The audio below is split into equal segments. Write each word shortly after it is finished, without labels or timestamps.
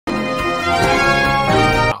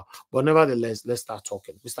But nevertheless, let's start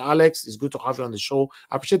talking. Mr. Alex, it's good to have you on the show.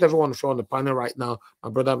 I appreciate everyone on the panel right now. My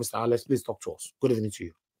brother, Mr. Alex, please talk to us. Good evening to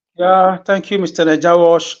you. Yeah, thank you, Mr.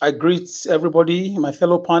 Najawash. I greet everybody, my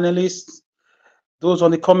fellow panelists, those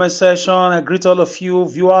on the comment section. I greet all of you,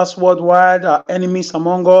 viewers worldwide, our enemies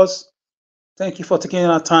among us. Thank you for taking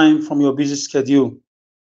our time from your busy schedule.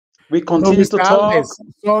 We continue to talk. Alex,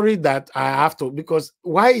 sorry that I have to, because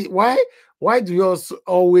why do you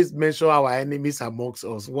always mention our enemies amongst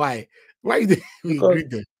us? Why do we greet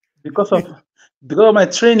them? Because of my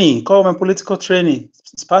training, called my political training.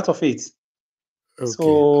 It's part of it. Okay.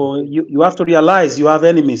 So you have to realize you have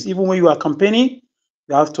enemies. Even when you are campaigning,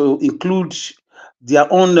 you have to include their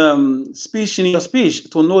own speech in your speech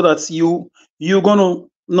to know that you're gonna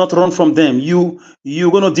not run from them.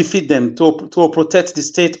 You're gonna defeat them to protect the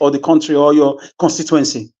state or the country or your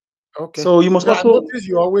constituency. Okay. So you must also notice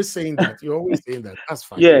you're always saying that. You're always saying that. That's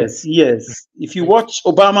fine. Yes. If you watch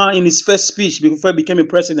Obama in his first speech before he became a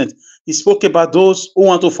president, he spoke about those who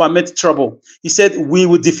want to foment trouble. He said, "We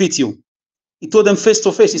will defeat you." He told them face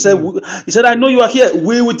to face. He said, "I know you are here.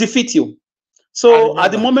 We will defeat you." So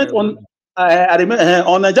at the moment on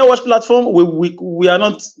Nigeria Watch platform, we are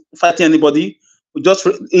not fighting anybody. We just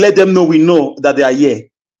let them know we know that they are here.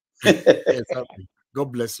 Exactly.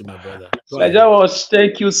 God bless you, my brother. Nigeria Watch,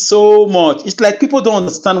 thank you so much. It's like people don't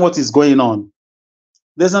understand what is going on.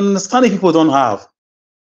 There's an understanding people don't have.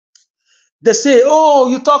 They say, "Oh,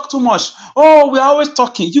 you talk too much. Oh, we're always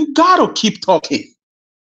talking." You gotta keep talking.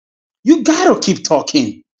 You gotta keep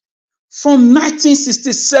talking. From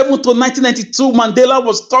 1967 to 1992, Mandela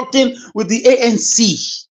was talking with the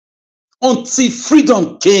ANC until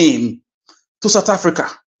freedom came to South Africa.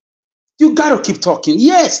 You gotta keep talking.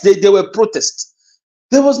 Yes, there were protests.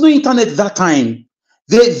 There was no internet that time.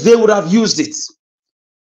 They would have used it.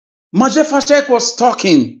 Major Fashek was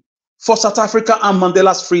talking for South Africa and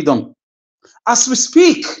Mandela's freedom. As we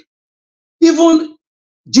speak, even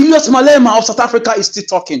Julius Malema of South Africa is still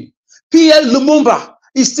talking. Pierre Lumumba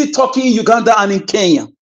is still talking in Uganda and in Kenya.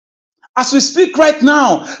 As we speak right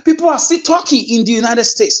now, people are still talking in the United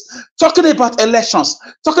States, talking about elections,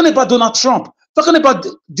 talking about Donald Trump, talking about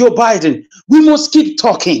Joe Biden. We must keep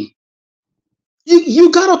talking.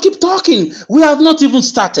 You gotta keep talking. We have not even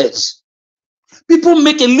started. People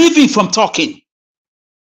make a living from talking.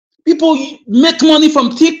 People make money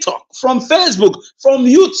from TikTok, from Facebook, from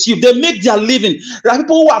YouTube. They make their living. There are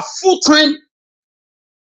people who are full-time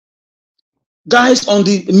guys on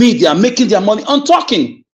the media making their money on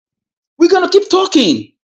talking. We're going to keep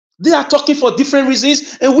talking. They are talking for different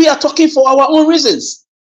reasons, and we are talking for our own reasons.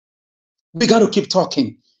 We got to keep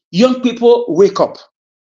talking. Young people, wake up.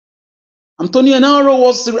 Antonio Enaro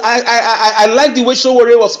was, I like the way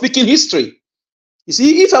Sowore was speaking history. You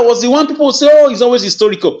see, if I was the one, people would say, "Oh, it's always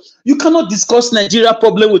historical." You cannot discuss Nigeria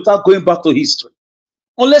problem without going back to history.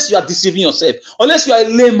 Unless you are deceiving yourself. Unless you are a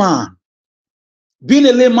layman. Being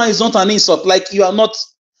a layman is not an insult. Like you are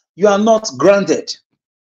not grounded.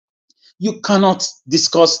 You cannot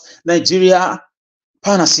discuss Nigeria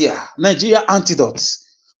panacea, Nigeria antidotes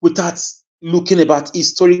without looking about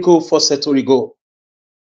historical Fosetorigo.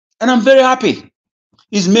 And I'm very happy.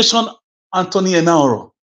 He's mentioned Antonio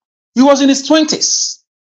Enaro. He was in his 20s.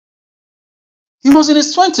 He was in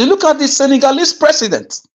his 20s. Look at the Senegalese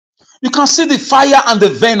president. You can see the fire and the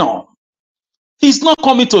venom. He's not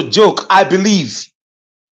coming to joke, I believe.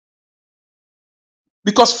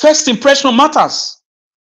 Because first impression matters.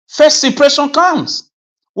 First impression counts.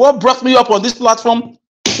 What brought me up on this platform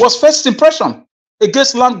was first impression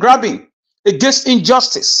against land grabbing, against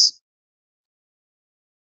injustice.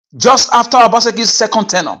 Just after Obasanjo's second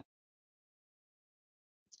tenure.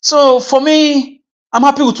 So for me, I'm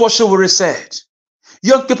happy with what Sowore said.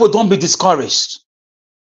 Young people, don't be discouraged.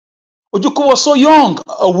 Ojukwu was so young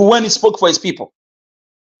when he spoke for his people.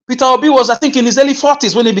 Peter Obi was, I think, in his early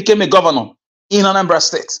 40s when he became a governor in Anambra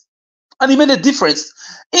State. And he made a difference.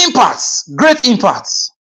 Impacts, great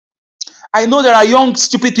impacts. I know there are young,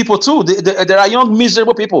 stupid people too. There are young,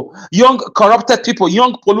 miserable people, young, corrupted people,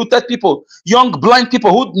 young, polluted people, young, blind people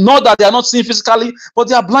who know that they are not seeing physically, but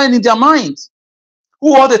they are blind in their minds.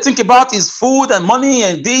 Who all they think about is food and money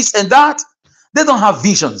and this and that. They don't have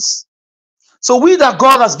visions. So we that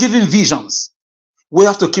God has given visions, we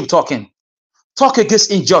have to keep talking. Talk against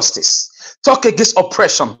injustice. Talk against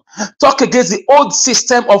oppression. Talk against the old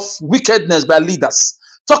system of wickedness by leaders.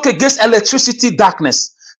 Talk against electricity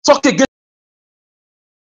darkness. Talk against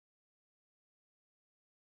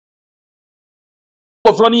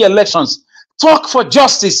of running elections. Talk for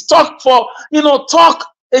justice. Talk for, talk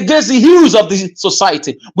against the hues of the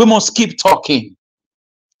society. We must keep talking.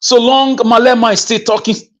 So long Malema is still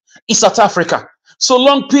talking in South Africa, So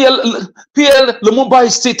long PL Lumumba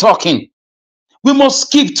is still talking. We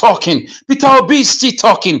must keep talking. Peter Obi is still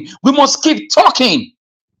talking. We must keep talking.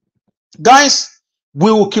 Guys,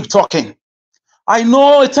 we will keep talking. I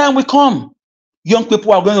know a time will come. Young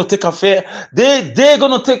people are going to take affair. They're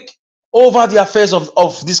going to take over the affairs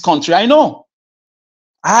of this country. I know.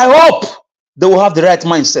 I hope they will have the right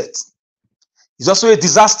mindset. It's also a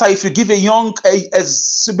disaster if you give a young,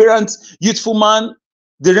 exuberant, youthful man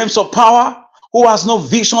the reins of power, who has no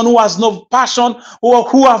vision, who has no passion,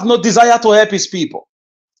 who has no desire to help his people.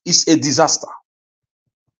 It's a disaster.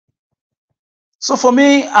 So for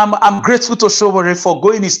me, I'm grateful to Showore for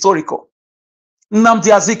going historical.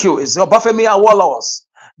 Nnamdi Azikiwe, Obafemi Awolowo,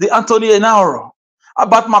 the Anthony Enaro,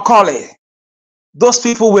 Abat Macaulay. Those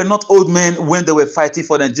people were not old men when they were fighting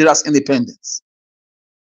for Nigeria's independence.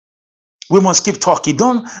 We must keep talking.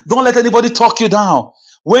 Don't let anybody talk you down.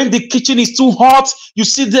 When the kitchen is too hot, you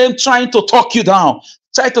see them trying to talk you down,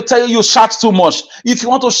 try to tell you shout too much. If you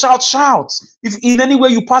want to shout, shout. If in any way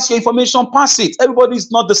you pass your information, pass it. Everybody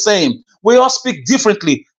is not the same. We all speak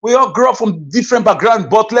differently. We all grow up from different backgrounds,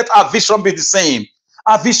 but let our vision be the same.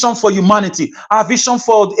 Our vision for humanity, our vision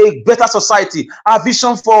for a better society, our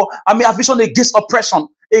vision against oppression,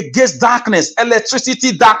 against darkness,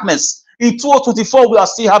 electricity, darkness. In 2024, we are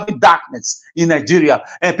still having darkness in Nigeria,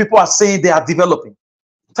 and people are saying they are developing.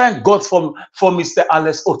 Thank God for Mr.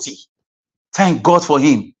 Alex Oti. Thank God for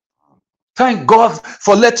him. Thank God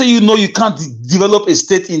for letting you know you can't develop a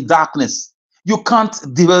state in darkness. You can't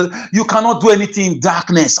develop. You cannot do anything in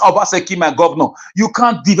darkness. Obaseki, my governor, you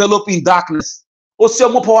can't develop in darkness.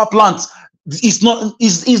 Osiomo power plant is not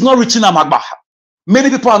reaching Amagba.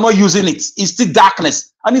 Many people are not using it. It's still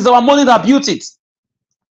darkness, and it's our money that built it.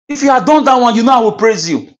 If you had done that one, you know I will praise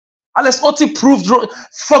you. Alex Oti proved.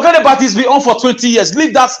 Forget about this. Be on for 20 years.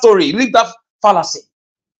 Leave that story. Leave that fallacy.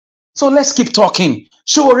 So let's keep talking.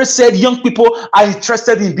 Showore said young people are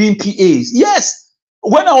interested in being PAs. Yes.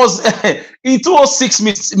 When I was in 2006,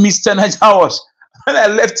 Mr. Nigeria, when I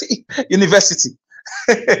left university,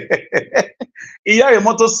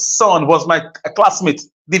 Iyaremoto's son was my classmate,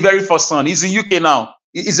 the very first son. He's in UK now.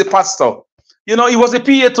 He's a pastor. You know, he was a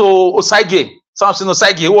PA to Iyke, Samson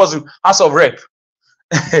Iyke, who was in House of Rep.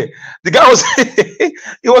 The guy was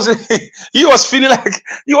he was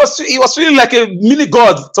feeling like a mini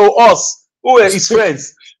god to us who were his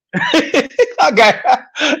friends. That guy,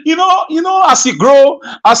 you know, as he grow,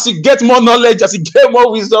 as he get more knowledge, as he get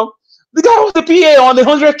more wisdom, the guy was the PA on the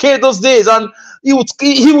 100K those days, and he would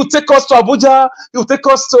take us to Abuja, he would take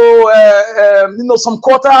us to some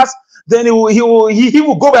quarters, then he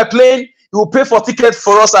would go by plane. He will pay for tickets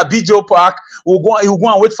for us at BJO Park. He will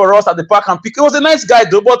go and wait for us at the park and pick. He was a nice guy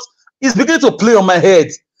though, but he's beginning to play on my head.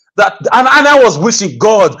 And I was wishing,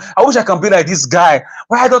 God, I wish I can be like this guy.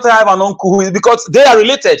 Why don't I have an uncle who is, because they are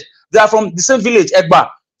related. They are from the same village, Egba.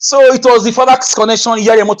 So it was the father's connection,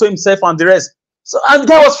 Iyaremoto himself and the rest. So, and the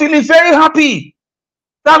guy was feeling very happy.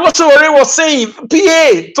 That's what Showore was saying. PA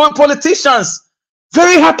to politicians.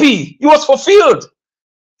 Very happy. He was fulfilled.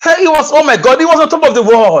 He was, oh my God, he was on top of the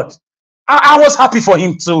world. I was happy for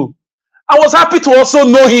him too. I was happy to also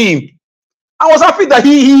know him. I was happy that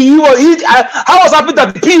I was happy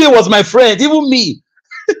that the PA was my friend, even me.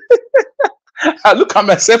 I look at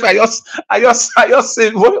myself. I just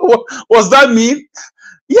say, what was that mean?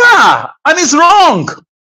 Yeah, and it's wrong.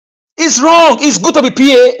 It's wrong. It's good to be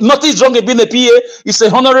PA. Nothing is wrong with being a PA. It's a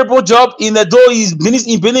honorable job. In Edo,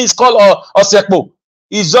 in Benin, it's called Osekpo.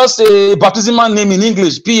 It's just a baptismal name in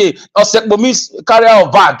English. PA. Osekpo means carrier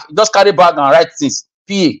of bag. Just carry bag and write things.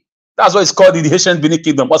 PA. That's what it's called in the ancient Benin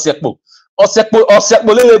Kingdom. Osekpo. Osekpo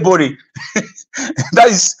Lelebori. That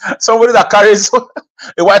is somebody that carries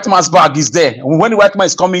a white man's bag is there. When the white man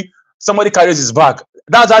is coming, somebody carries his bag.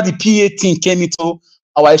 That's how the PA thing came into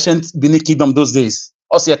our ancient Benin Kingdom those days.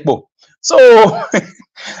 Osekpo. So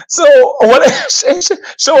what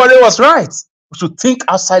Showore was right. We should think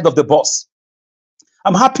outside of the box.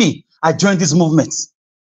 I'm happy I joined this movement,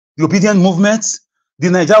 the obedient movement, the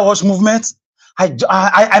Nigeria Watch movement. I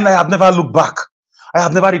have never looked back. I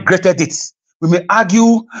have never regretted it. We may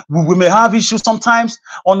argue, we may have issues sometimes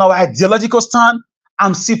on our ideological stand.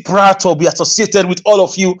 I'm still proud to be associated with all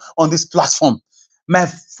of you on this platform.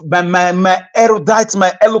 My erudite,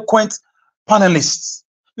 my eloquent panelists.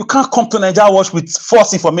 You can't come to Nigeria Watch with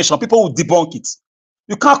false information. People will debunk it.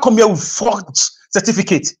 You can't come here with forged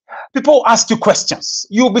certificate. People will ask you questions.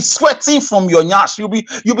 You'll be sweating from your nyash. You'll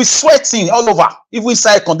be sweating all over, even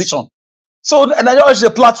inside condition. So Nigeria Watch is a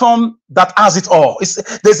platform that has it all.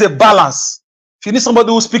 There's a balance. If you need somebody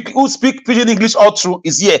who speak pidgin English all through,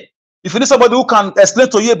 is here. If you need somebody who can explain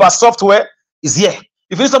to you about software, is here.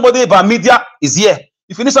 If you need somebody about media, is here.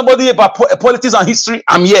 If you need somebody about politics and history,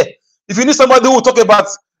 I'm here. If you need somebody who will talk about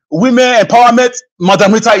women empowerment,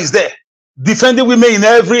 Madam Rita is there. Defending women in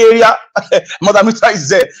every area, Madam Rita is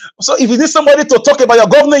there. So if you need somebody to talk about your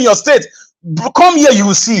government in your state, come here, you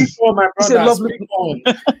will see. Oh, my brother, speak on.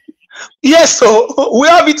 Yes, so we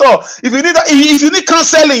have it all. If you need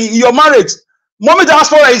counseling in your marriage, Mommy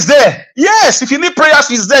Diaspora is there. Yes, if you need prayers,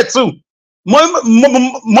 she's there too.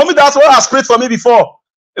 Mommy Diaspora has prayed for me before,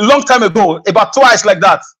 a long time ago, about twice like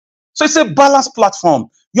that. So it's a balanced platform.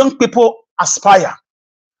 Young people aspire.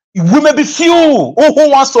 We may be few who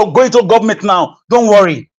wants to go into government now. Don't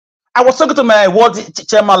worry. I was talking to my ward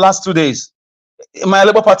chairman last 2 days, my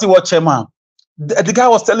Labour Party ward chairman. The guy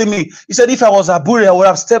was telling me, he said, if I was Abure, I would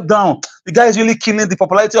have stepped down. The guy is really killing the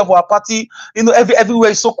popularity of our party. You know, everywhere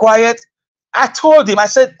is so quiet. I told him, I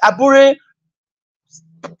said, Abure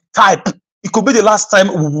type, it could be the last time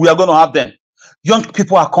we are going to have them. Young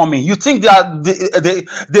people are coming. You think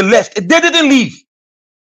they left? They didn't leave.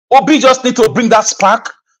 Obi just need to bring that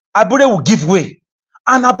spark. Abure will give way.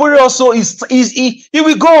 And Abure also he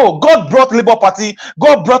will go. God brought Labour Party.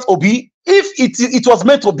 God brought Obi. If it was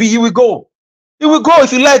meant to be, he will go. He will go.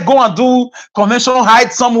 If you like, go and do conventional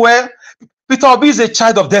hide somewhere. Peter Obi is a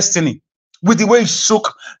child of destiny. With the way he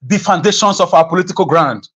shook the foundations of our political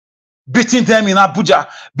ground. Beating them in Abuja,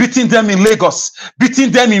 beating them in Lagos, beating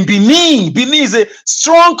them in Benin. Benin is a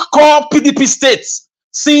strong core PDP state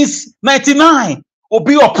since 99.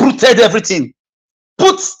 Obi uprooted everything.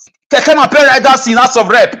 Put Kekema riders in House of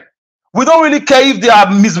Rep. We don't really care if they are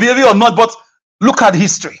misbehaving or not, but look at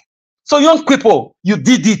history. So young people, you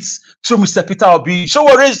did it through Mr. Peter Obi.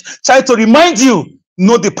 Showore is trying to remind you,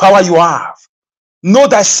 know the power you have. Know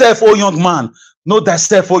thyself, oh young man. Know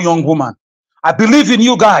thyself, oh young woman. I believe in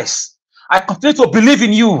you guys. I continue to believe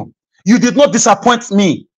in you. You did not disappoint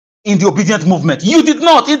me in the obedient movement. You did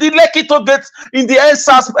not. In the Lekki Toget, in the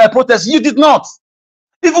NSAS protest, you did not.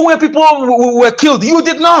 Even when people were killed, you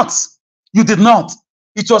did not. You did not.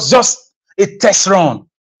 It was just a test run.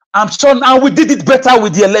 I'm sure now we did it better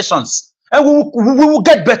with the elections. And we will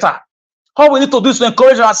get better. All we need to do is to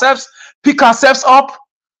encourage ourselves, pick ourselves up,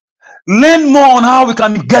 learn more on how we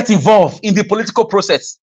can get involved in the political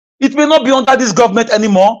process. It may not be under this government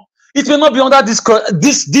anymore. It may not be under this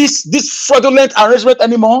fraudulent arrangement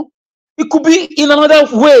anymore. It could be in another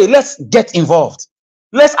way. Let's get involved.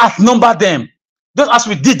 Let's outnumber them, just as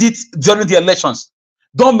we did it during the elections.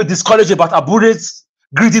 Don't be discouraged about Abure's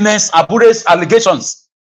greediness, Abure's allegations.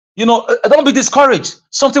 You know, don't be discouraged.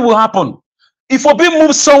 Something will happen. If Obi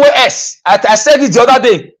moves somewhere else, I said it the other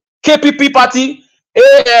day, KPP party,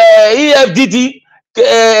 EFDD,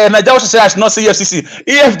 Nigeria should say I should not say EFCC,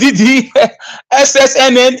 EFDD,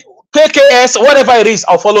 SSNN, KKS, whatever it is,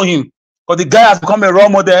 I'll follow him. Because the guy has become a role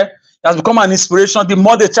model, he has become an inspiration. The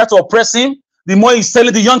more they try to oppress him, the more he's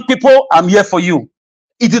telling the young people, I'm here for you.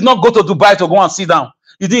 He did not go to Dubai to go and sit down.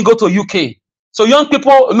 He didn't go to UK. So young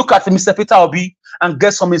people, look at Mr. Peter Obi and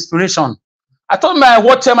get some inspiration. I told my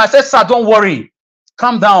ward chairman, I said, sir, don't worry.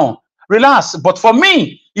 Calm down. Relax. But for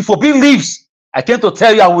me, if Obi leaves, I came to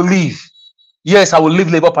tell you I will leave. Yes, I will leave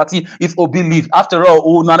Labour Party if Obi leaves. After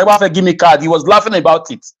all, never give me card. He was laughing about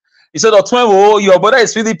it. He said, oh, your brother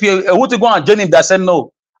is PDP. I want to go and join him. I said,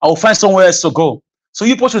 no, I will find somewhere else to go. So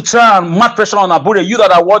you should try and mat pressure on Abure, you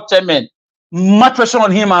that are ward chairman. Mat pressure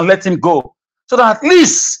on him and let him go. So that at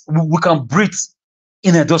least we can breathe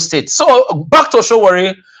in Edo State. So back to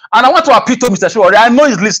Showore. And I want to appeal to Mr. Showore. I know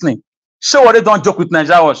he's listening. Showore don't joke with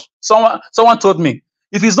Nigeria. Someone told me,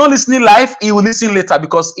 if he's not listening live, he will listen later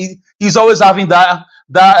because he's always having that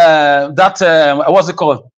what's it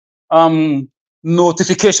called?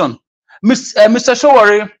 Notification. Mr.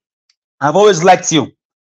 Showore, I've always liked you.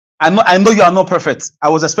 I know you are not perfect. I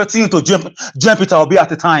was expecting you to jump Peter Obi at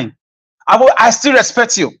the time. I still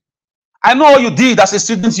respect you. I know what you did as a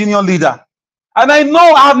student union leader. And I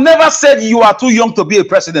know I've never said you are too young to be a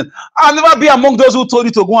president. I'll never be among those who told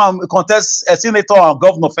you to go and contest a senator or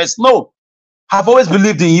governor first. No. I've always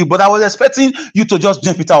believed in you, but I was expecting you to just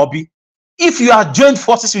jump Peter Obi. If you are joined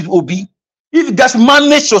forces with Obi, if you guys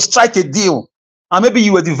managed to strike a deal, and maybe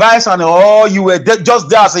you were the vice or you were just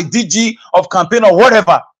there as a DG of campaign or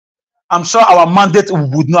whatever, I'm sure our mandate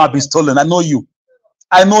would not have been stolen. I know you.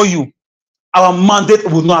 I know you. Our mandate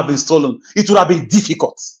would not have been stolen. It would have been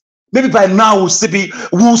difficult. Maybe by now we'll still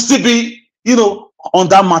be, you know, on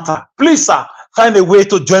that matter. Please, sir, find a way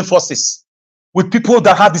to join forces with people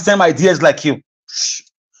that have the same ideas like you.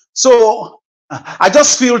 So I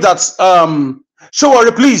just feel that,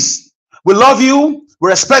 Showore, please, we love you, we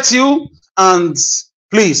respect you, and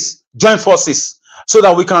please join forces so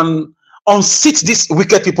that we can unseat these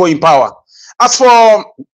wicked people in power. As for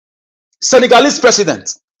Senegalese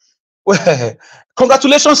president, well,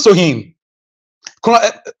 congratulations to him.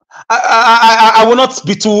 I will not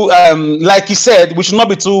be too, like he said, we should not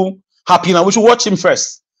be too happy now. We should watch him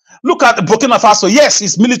first. Look at Burkina Faso. Yes,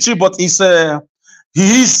 he's military, but he is a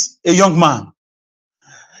young man.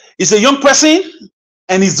 He's a young person,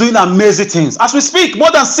 and he's doing amazing things. As we speak,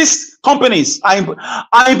 more than 6 companies are in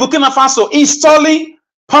Burkina Faso installing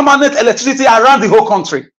permanent electricity around the whole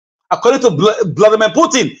country. According to Vladimir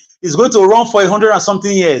Putin, it's going to run for 100 and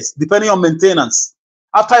something years, depending on maintenance.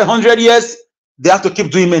 After 100 years, they have to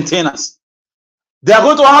keep doing maintenance. They are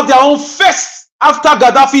going to have their own first, after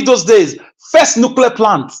Gaddafi those days, first nuclear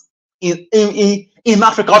plant in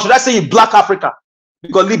Africa, or should I say in Black Africa,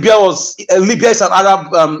 because Libya is an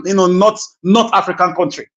Arab, North African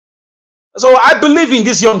country. So I believe in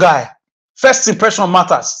this young guy. First impression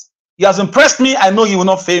matters. He has impressed me. I know he will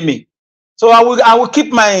not fail me. So I will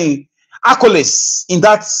keep my accolades in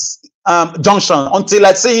that junction until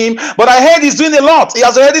I see him. But I heard he's doing a lot. He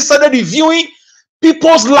has already started reviewing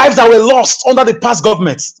people's lives that were lost under the past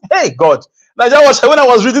government. Hey, God. Like that was when I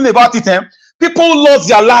was reading about it, people lost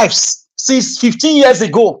their lives since 15 years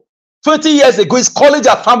ago, 20 years ago. He's calling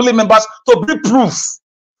their family members to bring proof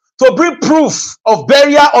of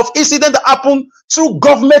burial of incident that happened through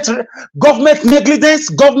government negligence,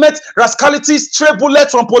 government rascalities, stray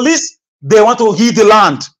bullets from police. They want to heal the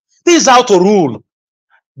land. This is how to rule.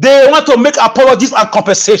 They want to make apologies and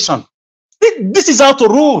compensation. This is how to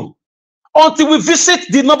rule. Until we visit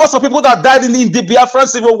the numbers of people that died in the Biafran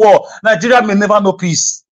Civil War, Nigeria may never know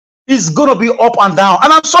peace. It's going to be up and down.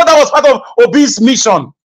 And I'm sure that was part of Obi's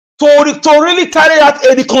mission, to really carry out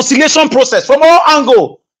a reconciliation process from all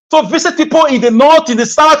angles, to visit people in the north, in the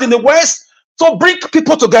south, in the west, to bring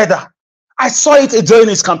people together. I saw it during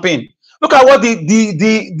his campaign. Look at what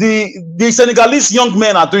the Senegalese young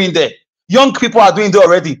men are doing there. Young people are doing there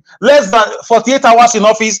already. Less than 48 hours in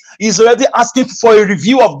office, he's already asking for a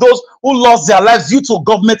review of those who lost their lives due to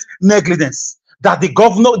government negligence. That the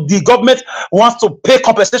government wants to pay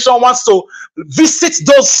compensation, wants to visit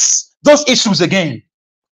those issues again.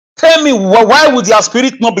 Tell me, why would their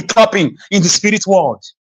spirit not be clapping in the spirit world?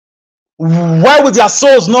 Why would their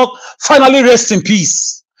souls not finally rest in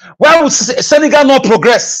peace? Why would Senegal not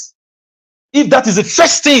progress? If that is the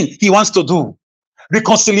first thing he wants to do,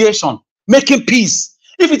 reconciliation, making peace.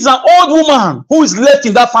 If it's an old woman who is left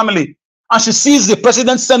in that family and she sees the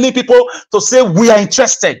president sending people to say, we are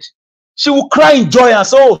interested, she will cry in joy and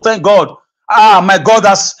say, oh, thank God. My God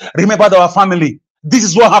has remembered our family. This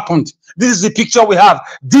is what happened. This is the picture we have.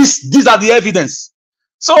 These are the evidence.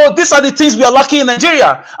 So these are the things we are lacking in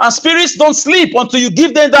Nigeria. And spirits don't sleep until you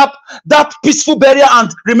give them that peaceful burial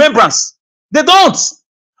and remembrance. They don't.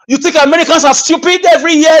 You think Americans are stupid?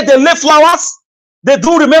 Every year they lay flowers. They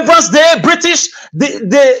do Remembrance Day. British,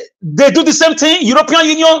 they do the same thing. European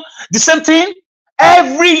Union, the same thing.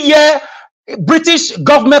 Every year, British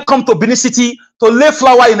government come to Benin City to lay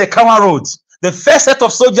flower in the Kawan Road. The first set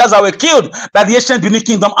of soldiers that were killed by the ancient Benin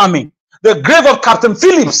Kingdom Army. The grave of Captain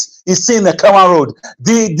Phillips is seen in the Kawan Road.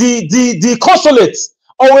 The consulates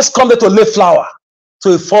always come there to lay flower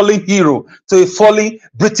to a fallen hero, to a fallen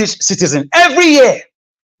British citizen. Every year,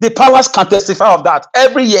 the palace can testify of that.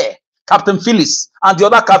 Every year, Captain Phillips and the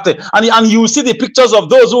other captain, and you will see the pictures of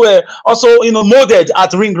those who were also, molded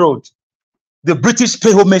at Ring Road. The British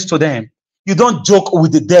pay homage to them. You don't joke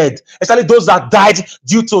with the dead, especially those that died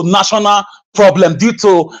due to national problem, due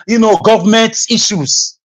to government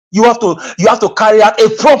issues. You have to carry out a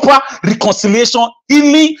proper reconciliation,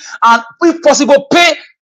 healing, and if possible, pay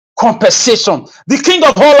compensation. The King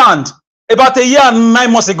of Holland, about a year and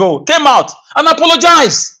 9 months ago, came out and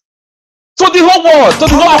apologized to the whole world, to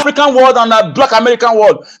the whole African world and the Black American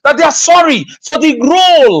world, that they are sorry for the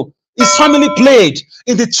role his family played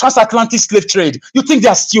in the transatlantic slave trade. You think they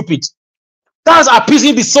are stupid? That's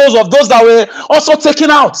appeasing the souls of those that were also taken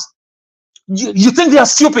out. You think they are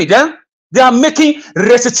stupid, eh? They are making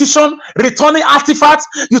restitution, returning artifacts.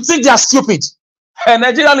 You think they are stupid? And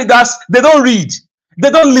Nigerian leaders, they don't read.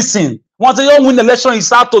 They don't listen. Once they don't win the election, you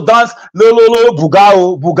start to dance, lo, lo, lo,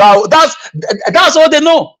 bugao, bugao. That's all they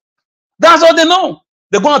know. That's all they know.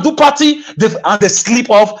 They're going to do party and they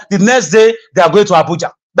sleep off. The next day, they are going to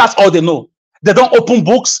Abuja. That's all they know. They don't open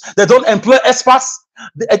books. They don't employ experts.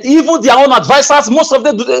 Even their own advisors, most of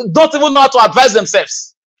them don't even know how to advise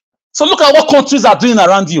themselves. So look at what countries are doing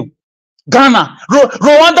around you. Ghana,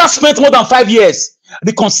 Rwanda spent more than 5 years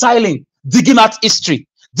reconciling, digging out history,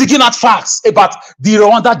 digging out facts about the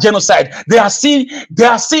Rwanda genocide. They are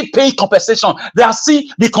still paying compensation. They are still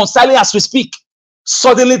reconciling as we speak.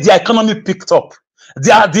 Suddenly, the economy picked up.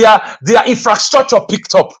 their infrastructure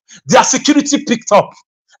picked up, their security picked up.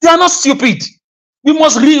 They are not stupid. We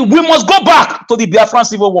must go back to the Biafran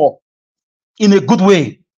Civil War in a good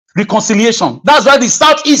way. Reconciliation. That's why the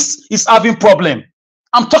Southeast is having problem.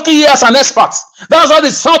 I'm talking here as an expert. That's why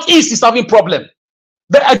the Southeast is having problem.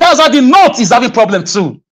 That's why the North is having problem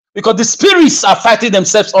too. Because the spirits are fighting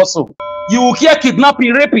themselves also. You will hear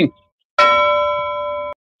kidnapping, raping.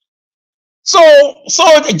 So,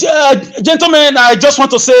 gentlemen, I just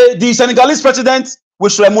want to say the Senegalese president, we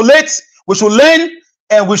should emulate, we should learn,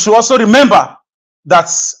 and we should also remember that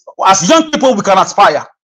as young people, we can aspire.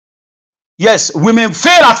 Yes, we may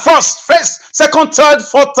fail at first, second, third,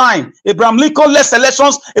 fourth time. Abraham Lincoln lost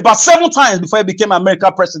elections about 7 times before he became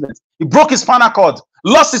American president. He broke his spinal cord,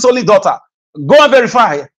 lost his only daughter. Go and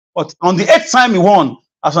verify. But on the 8th time, he won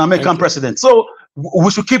as an American president. So we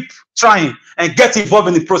should keep trying and get involved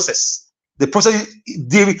in the process. The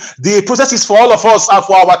process is for all of us and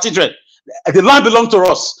for our children. The land belongs to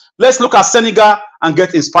us. Let's look at Senegal and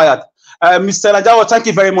get inspired. Mr. Ajawo, thank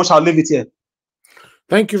you very much. I'll leave it here.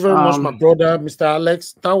 Thank you very much, my brother, Mr.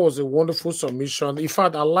 Alex. That was a wonderful submission. In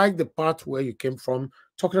fact, I like the part where you came from,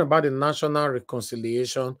 talking about the national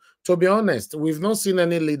reconciliation. To be honest, we've not seen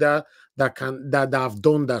any leader that have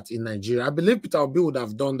done that in Nigeria. I believe Peter Obi would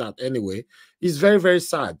have done that anyway. It's very, very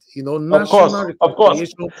sad. You know, national reconciliation. Of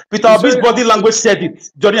course. Peter Obi's body language said it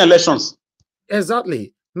during elections.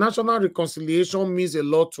 Exactly. National reconciliation means a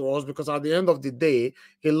lot to us because at the end of the day,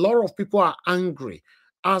 a lot of people are angry.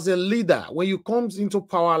 As a leader, when you come into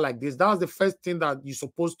power like this, that's the first thing that you're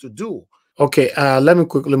supposed to do. Okay, let me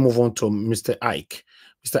quickly move on to Mr. Iyke.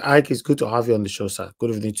 Mr. Iyke, it's good to have you on the show, sir.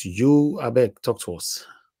 Good evening to you. Abeg, talk to us.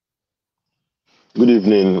 Good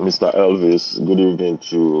evening, Mr. Elvis. Good evening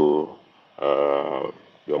to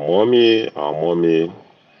your mommy, our mommy.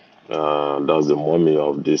 That's the mommy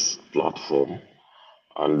of this platform.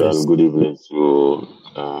 And then Yes. good evening to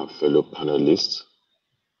fellow panelists.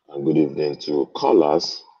 And good evening to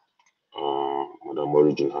callers. Madam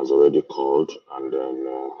Origin has already called, and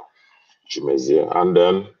then Chimezie. And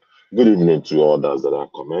then good evening to others that are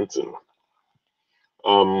commenting.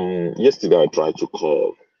 Yesterday I tried to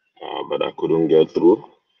call, but I couldn't get through.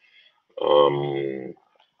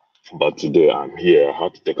 But today I'm here. I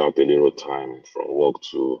had to take out a little time from work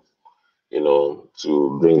to,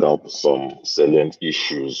 to bring up some salient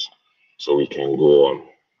issues so we can go on.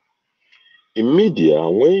 In media,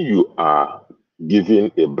 when you are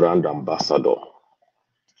giving a brand ambassador,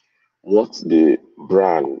 what the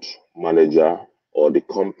brand manager or the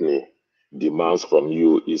company demands from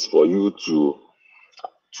you is for you to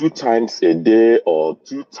 2 times a day or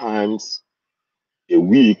 2 times a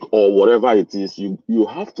week or whatever it is, you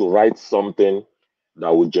have to write something that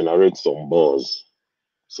will generate some buzz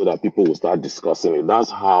so that people will start discussing it.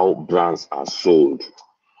 That's how brands are sold.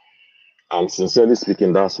 And sincerely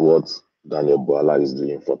speaking, that's what Daniel Bwala is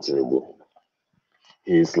doing for Tinubu.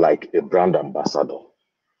 He is like a brand ambassador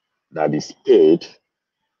that is paid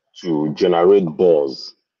to generate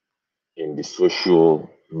buzz in the social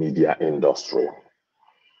media industry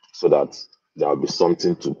so that there will be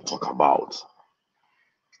something to talk about.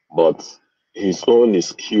 But his own is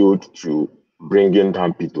skewed to bringing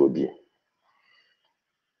down P2B.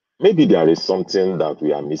 Maybe there is something that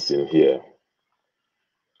we are missing here.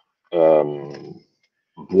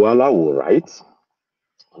 Bwala will write,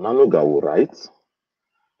 Nanuga will write,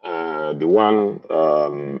 the one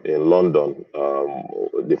in London,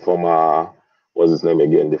 the former, what's his name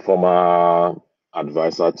again? The former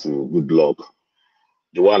advisor to Goodluck.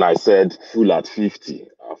 The one I said full at 50.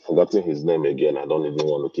 I've forgotten his name again. I don't even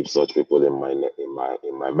want to keep such people in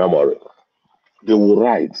my memory. They will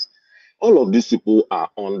write. All of these people are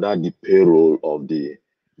under the payroll of the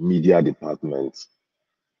media department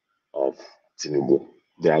of Tinubu.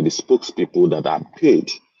 They are the spokespeople that are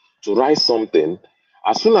paid to write something.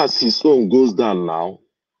 As soon as his own goes down now,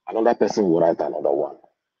 another person will write another one.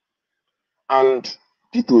 And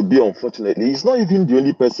P2B, unfortunately, is not even the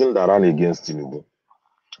only person that ran against Tinubu.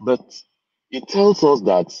 But it tells us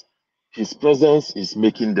that his presence is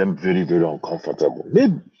making them very, very uncomfortable.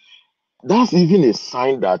 Maybe that's even a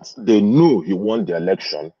sign that they know he won the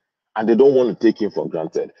election and they don't want to take him for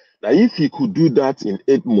granted. Now, if he could do that in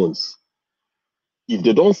 8 months, if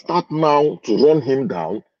they don't start now to run him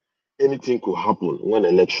down, anything could happen when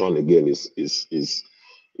election again is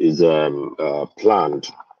planned.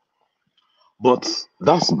 But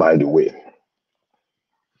that's by the way.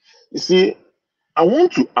 You see, I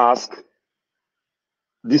want to ask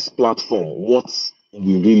this platform what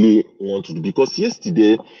we really want to do, because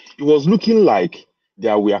yesterday it was looking like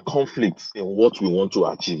there were conflicts in what we want to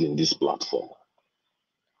achieve in this platform.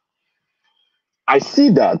 I see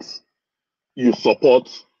that you support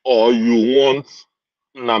or you want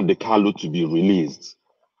Nnamdi Kanu to be released.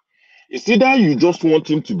 It's either you just want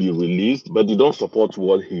him to be released, but you don't support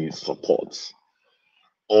what he supports,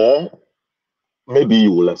 or maybe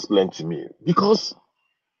you will explain to me. Because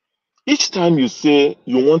each time you say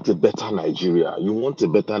you want a better Nigeria, you want a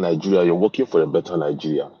better Nigeria, you're working for a better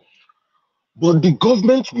Nigeria. But the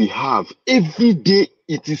government we have, every day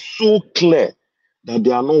it is so clear that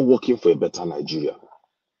they are not working for a better Nigeria.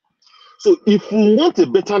 So if we want a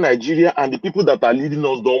better Nigeria and the people that are leading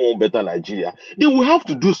us don't want better Nigeria, they will have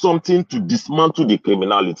to do something to dismantle the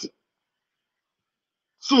criminality.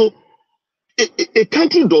 So a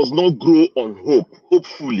country does not grow on hope.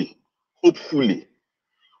 Hopefully,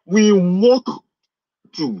 we work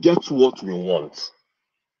to get what we want.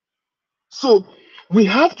 So we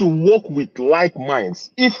have to work with like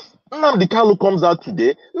minds. If Nnamdi Kanu comes out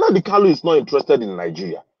today, Nnamdi Kanu is not interested in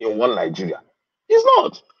Nigeria, in one Nigeria. He's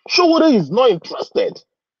not. Sowore is not interested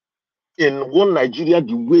in one Nigeria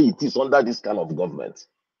the way it is under this kind of government.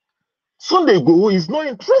 Sunday Igboho is not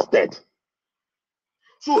interested.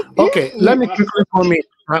 So okay, if let we me are quickly comment,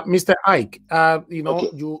 Mr. Iyke. You know, okay,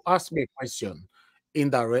 you asked me a question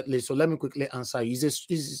indirectly, so let me quickly answer.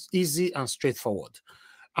 It's easy and straightforward.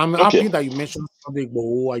 I'm okay, happy that you mentioned Sunday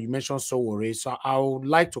Igboho, you mentioned Sowore, so I would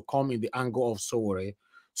like to come in the angle of Sowore.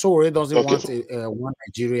 Sowore doesn't okay, want a one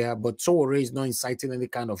Nigeria, but Sowore is not inciting any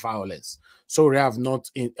kind of violence. Sowore have not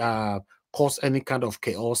caused any kind of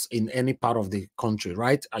chaos in any part of the country,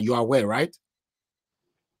 right? Are you aware, right?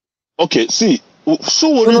 okay. See, No,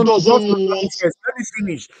 Sowore no, no. Just doesn't answer me want. first. Let me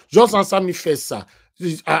finish. Just answer me first, sir.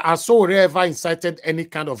 Has Sowore ever incited any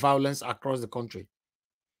kind of violence across the country?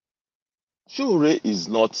 Sowore is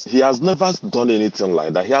not. He has never done anything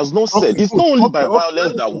like that. He has not said. Okay, It's good. not only Okay, by okay. Let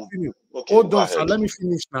violence me that will. continue. Okay, Hold go on, sir. ahead. Let me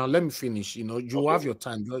finish now. Let me finish. You know, you Okay, have your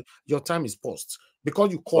time. Your time is paused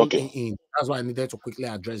because you called okay, me in. That's why I needed to quickly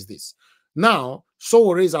address this. Now,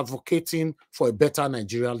 Sowore is advocating for a better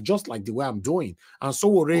Nigeria, just like the way I'm doing. And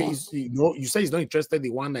Sowore is, you know, you say he's not interested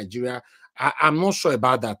in one Nigeria. I'm not sure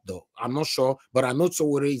about that, though. I'm not sure, but I know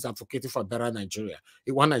Sowore is advocating for a better Nigeria.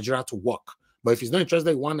 He want Nigeria to work. But if he's not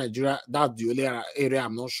interested in one Nigeria, that's the only area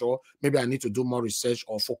I'm not sure. Maybe I need to do more research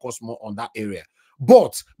or focus more on that area.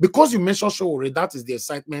 But because you mentioned Sowore, that is the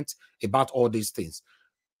excitement about all these things.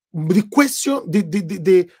 The question,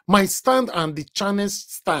 my stand and the channel's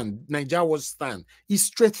stand, Nigeria's stand, is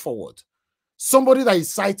straightforward. Somebody that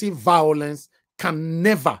is citing violence can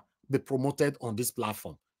never be promoted on this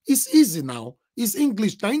platform. It's easy now. It's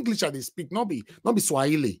English. Now English they speak, not be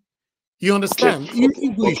Swahili. You okay, understand? okay,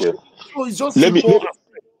 English. okay. So it's just Let me. simple.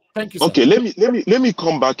 Thank you, sir. Okay, let me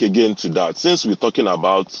come back again to that. Since we're talking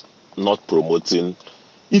about not promoting,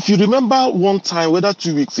 if you remember one time, whether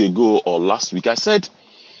 2 weeks ago or last week, I said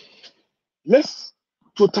let's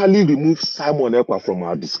totally remove Simon Ekpa from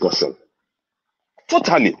our discussion.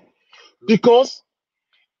 Totally, because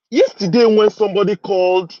yesterday when somebody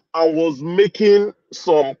called and was making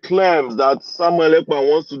some claims that Samuel Ekpa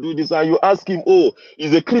wants to do this, and you ask him, oh,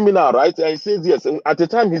 he's a criminal, right? And he says yes. And at the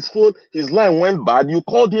time his line went bad, you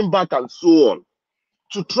called him back and so on,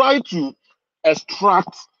 to try to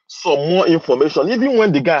extract some more information, even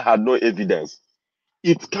when the guy had no evidence.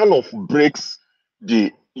 It kind of breaks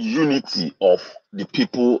the unity of the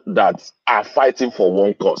people that are fighting for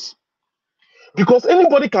one cause. Because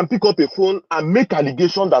anybody can pick up a phone and make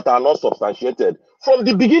allegations that are not substantiated. From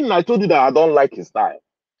the beginning, I told you that I don't like his style.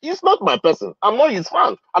 He's not my person. I'm not his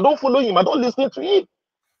fan. I don't follow him. I don't listen to him.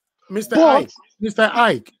 Mr. But Iyke, Mr.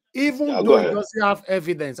 Iyke, even yeah, go though he ahead. doesn't have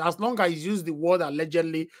evidence, as long as he used the word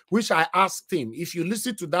allegedly, which I asked him, if you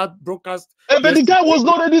listen to that broadcast But the guy yesterday, was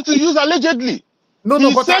not ready to use allegedly. no,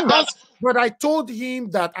 He but said that I told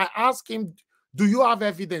him that I asked him, do you have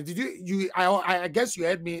evidence? Did I guess you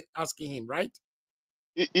heard me asking him, right?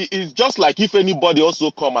 it's just like if anybody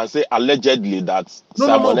also come and say allegedly that No.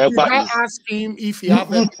 Simon Did Ekpa I is. ask him if he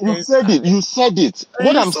have You evidence? said it. You said it.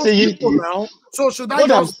 What It's I'm so saying simple is, now. So should I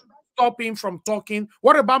what I'm just stop him from talking?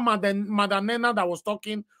 What about Madanena that was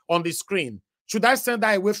talking on the screen? Should I send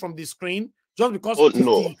that away from the screen just because oh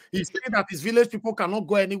no. he's saying that his village people cannot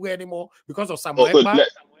go anywhere anymore because of Oh, Samuel Ekpa?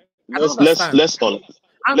 I don't understand.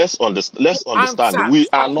 And, let's and understand. sir, let me We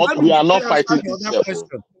are quickly not answer fighting the this other here.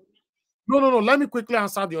 question. No. Let me quickly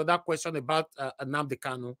answer the other question about Nnamdi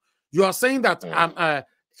Kanu. You are saying that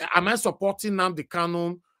am I supporting Nnamdi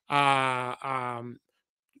Kanu?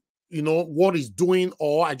 You know what he's doing,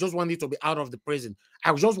 or I just want him to be out of the prison.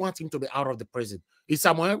 I just want him to be out of the prison.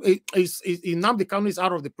 Nnamdi Kanu is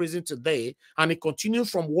out of the prison today, and he continues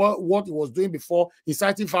from what he was doing before,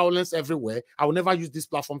 inciting violence everywhere. I will never use this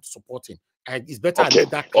platform to support him. It's better I Okay, make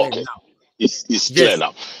that clear okay. now. It's clear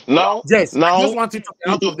now. Yes, Now, I just want it to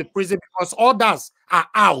be out of the prison because others are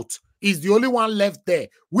out. He's the only one left there,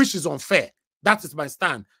 which is unfair. That is my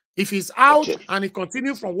stand. If he's out and he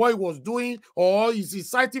continues from what he was doing, or is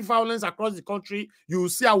inciting violence across the country, you will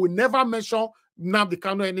see I will never mention Nnamdi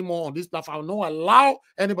Kanu anymore on this platform. I will not allow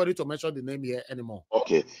anybody to mention the name here anymore.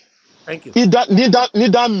 Okay. Thank you.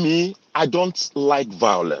 Neither me, I don't like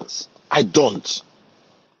violence. I don't.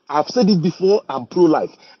 I've said it before, I'm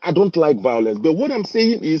pro-life. I don't like violence. But what I'm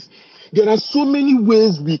saying is there are so many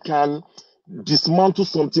ways we can dismantle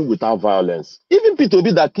something without violence. Even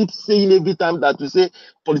P2B that keeps saying every time that we say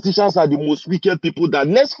politicians are the most wicked people, that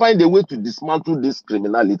let's find a way to dismantle this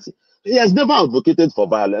criminality. He has never advocated for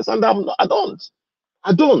violence, and I don't.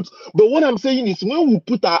 But what I'm saying is when we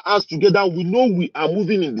put our hands together, we know we are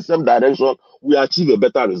moving in the same direction, we achieve a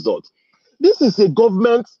better result. This is a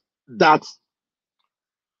government that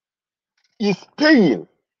is paying,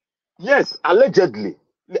 yes, allegedly,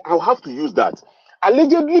 I'll have to use that,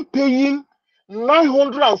 allegedly paying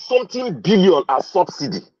 900 and something billion as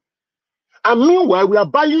subsidy. And meanwhile, we are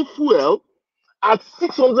buying fuel at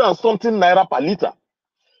 600 and something naira per liter.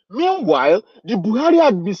 Meanwhile, the Buhari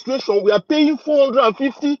administration, we are paying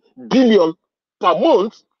 450 billion per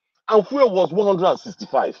month, and fuel was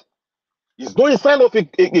 165. It's not a sign of a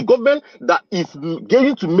government that is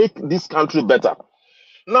going to make this country better.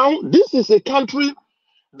 Now, this is a country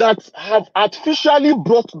that have artificially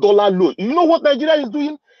brought dollar low. You know what Nigeria is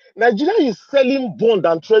doing? Nigeria is selling bond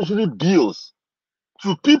and treasury bills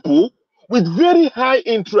to people with very high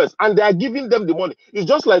interest, and they are giving them the money. It's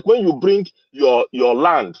just like when you bring your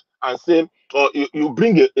land and say, or you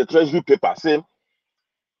bring a treasury paper, say,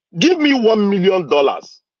 give me $1 million,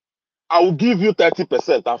 I will give you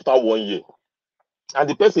 30% after 1 year. And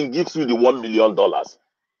the person gives you the $1 million,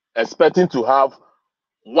 expecting to have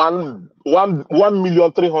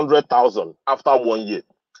 1,300,000 after 1 year.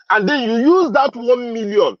 And then you use that $1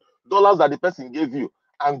 million that the person gave you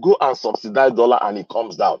and go and subsidize dollar, and it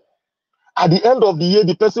comes down. At the end of the year,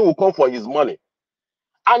 the person will come for his money.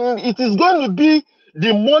 And it is going to be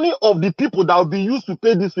the money of the people that will be used to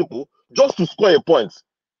pay these people just to score a point,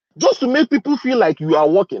 just to make people feel like you are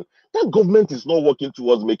working. That government is not working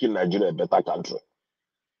towards making Nigeria a better country.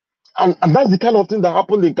 And that's the kind of thing that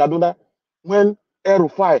happened in Kaduna when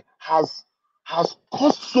El-Rufai has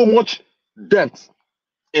caused so much debt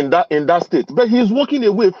in that state. But he is walking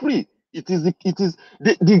away free. The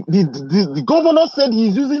governor said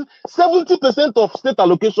he's using 70% of state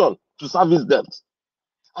allocation to service debt.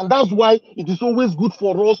 And that's why it is always good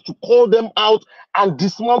for us to call them out and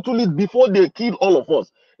dismantle it before they kill all of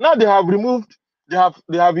us. Now they have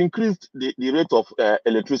increased the rate of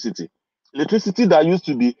electricity. Electricity that used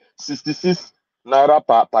to be 66 naira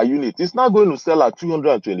per unit is now going to sell at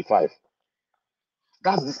 225.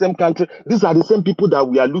 That's the same country. These are the same people that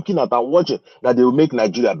we are looking at and watching that they will make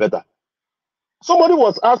Nigeria better. Somebody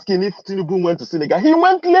was asking if Tinubu went to Senegal. He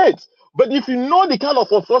went late. But if you know the kind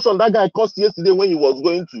of obstruction that guy caused yesterday when he was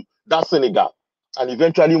going to that Senegal and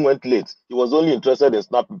eventually went late, he was only interested in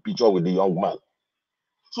snapping a picture with the young man.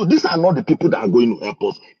 So these are not the people that are going to help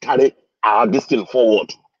us carry this thing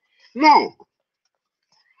forward. Now,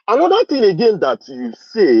 another thing again that you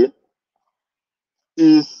say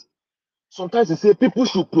is sometimes you say people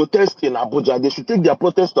should protest in Abuja. They should take their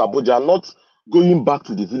protest to Abuja, not going back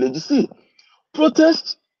to the village. You see,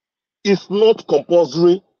 protest is not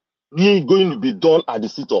compulsory going to be done at the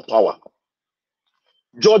seat of power.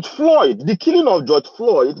 George Floyd, the killing of George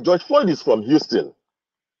Floyd is from Houston.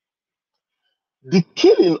 The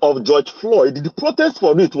killing of George Floyd, the protest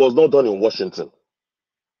for it was not done in Washington.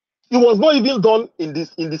 It was not even done in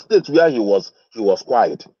the state where he was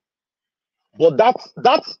quiet. But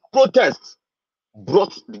that protest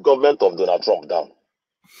brought the government of Donald Trump down.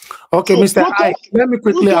 Okay, so Mr. Iyke, let me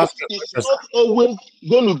quickly ask you. It's not always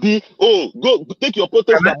going to be, go take your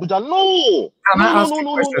protest to Abuja. No. Can I ask you a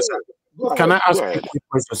question, sir? Can I ask you a quick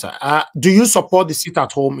question, sir? Do you support the sit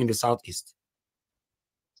at home in the Southeast?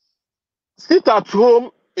 Sit at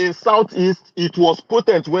home in Southeast, it was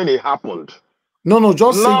potent when it happened. No,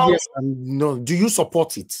 just say yes and no. Do you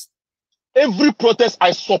support it? Every protest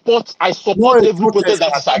I support every protest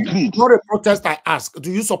that is agreed. Not a protest I ask. Do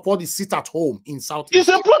you support the sit at home in Southeast? It's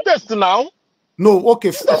a protest now. No,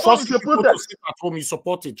 okay. First, it's a protest. Sit at home, you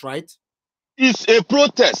support it, right? It's a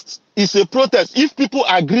protest. It's a protest. If people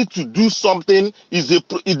agree to do something,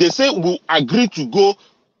 they say we'll agree to go.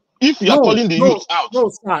 If you are calling the youth out. No,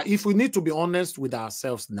 sir. If we need to be honest with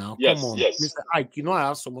ourselves now, yes, come on. Yes. Mr. Iyke, you know I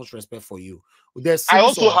have so much respect for you. I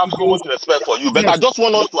also have so much respect for you, but yes. I just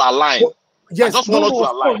want us to align. Yes, we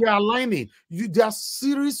are aligning. There are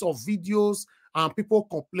series of videos and people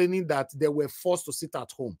complaining that they were forced to sit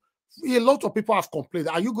at home. A lot of people have complained.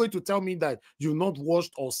 Are you going to tell me that you've not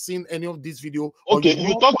watched or seen any of this video? Okay,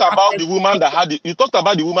 you talked about the woman that had you talked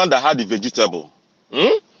about the woman that had the vegetable.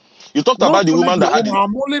 Hmm? You talked about the woman that had the...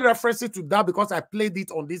 I'm only referencing to that because I played it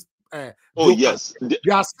on this. Oh, yes.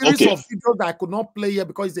 There are series of videos that I could not play here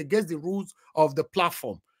because it's against the rules of the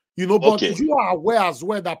platform. You know, but you are aware as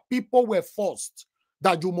well that people were forced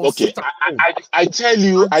that you must sit at home. I tell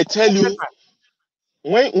you,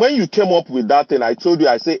 when you came up with that thing, I told you,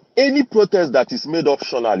 I say any protest that is made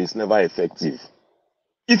optional is never effective.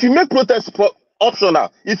 If you make protest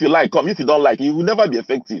optional, if you like, come. If you don't like, it will never be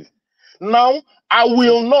effective. Now, I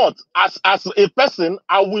will not, as a person,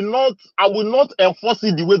 I will not enforce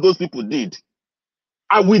it the way those people did.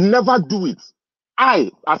 I will never do it.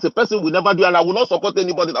 I, as a person, will never do it, and I will not support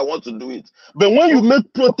anybody that wants to do it. But when you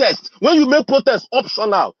make protest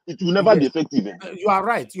optional, it will never be effective. You are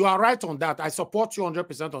right. You are right on that. I support you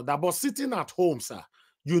 100% on that. But sitting at home, sir,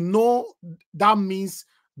 you know that means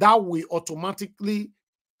that we automatically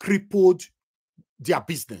crippled their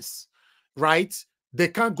business, right? They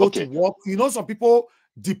can't go to work. You know, some people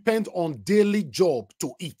depend on daily job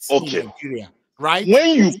to eat in Nigeria, right?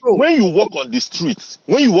 When you walk on the streets,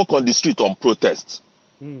 on protests,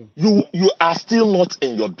 you are still not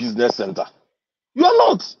in your business center. You are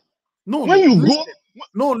not. No, when you go.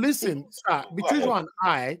 No, listen, sir. Between you and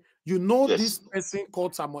I, you know, this person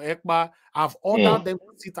called Mr.Iyke, I've ordered them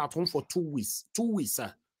to sit at home for 2 weeks. 2 weeks,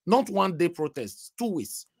 sir. Not 1 day protests, 2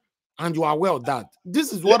 weeks. And you are aware of that.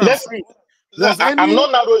 This is what I'm saying. I'm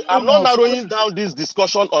not narrowing down this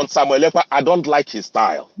discussion on Mr.Iyke. I don't like his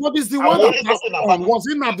style. But it's the one that passed it on. Was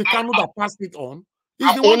it not the Kanu that passed it on?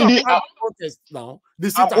 It's the one that passed the protest now.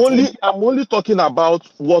 I'm only talking about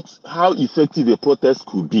how effective a protest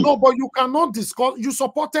could be. No, but you cannot discuss. You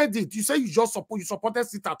supported it. You say you supported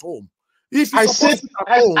sit at home. If you I said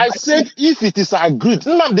if it is agreed.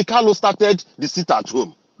 Nnamdi Kanu started the sit at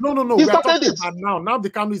home. No. He we are started talking about now. Now the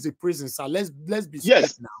Kanu is a prison, sir. Let's be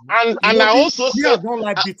yes. straight now. And I also said I don't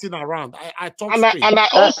like beating around. I talk straight. And I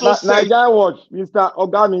also said, watch, Mr.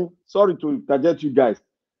 Ogami. Sorry to interject you guys.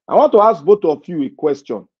 I want to ask both of you a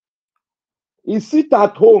question. Is sit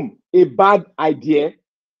at home a bad idea?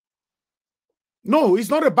 No, it's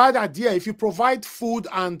not a bad idea if you provide food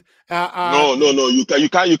and no. You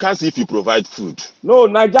can't see if you provide food. No,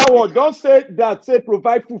 Nigeria, don't say that. Say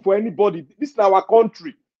provide food for anybody. This is our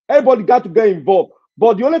country. Everybody got to get involved.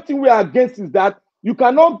 But the only thing we are against is that you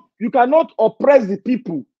cannot oppress the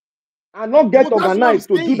people and not get organized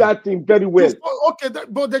to do that thing very well.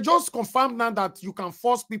 But they just confirmed now that you can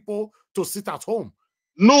force people to sit at home.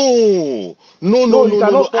 No. You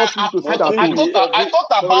cannot force people to sit at home. I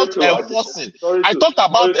thought about enforcing. I thought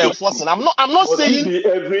about enforcing. I'm not saying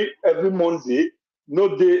every Monday.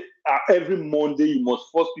 No day. Every Monday you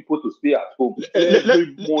must force people to stay at home. Let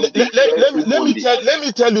me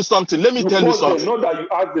tell you something. Let me tell you something. Not that you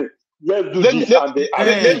ask them. Let's do this, and they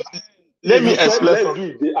agree. Let me explain. Let's do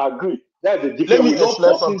it. They agree. That's the difference. We're not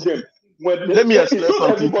forcing them. Let me explain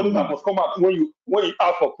something. Everybody that must come out when you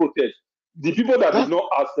ask for protest. The people that did not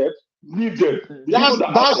accept, leave them. The people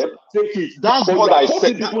that accept, take it. That's what I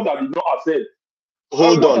said. The people that did not accept.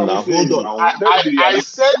 Hold on.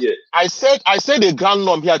 I said a grand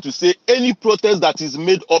norm here to say any protest that is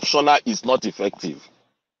made optional is not effective.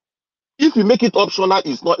 If you make it optional,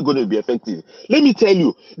 it's not going to be effective. Let me tell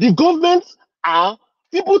you, the governments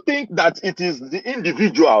people think that it is the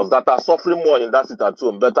individuals that are suffering more in that sit at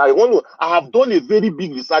home. But I have done a very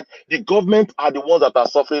big research. The government are the ones that are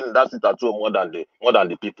suffering in that sit at home more than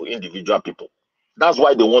the people, individual people. That's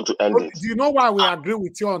why they want to end it. Do you know why we agree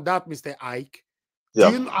with you on that, Mr. Iyke?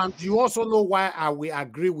 Yeah. Do you also know why we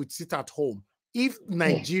agree with sit at home? If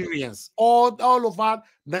Nigerians, all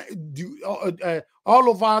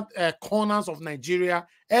over corners of Nigeria,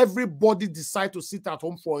 everybody decide to sit at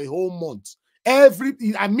home for a whole month.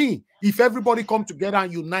 If everybody come together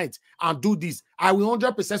and unite and do this, I will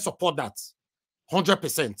 100% support that.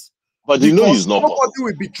 100%. But you know it's not nobody possible.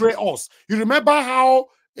 will betray us. You remember how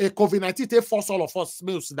COVID-19 forced all of us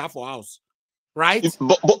to sit that for house, right?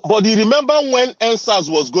 But you remember when NSAS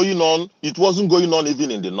was going on, it wasn't going on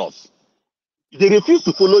even in the north. They refused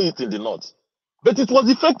to follow it in the north, but it was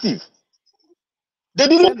effective. They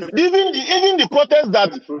didn't even the protest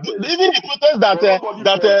that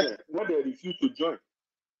when they refused to join.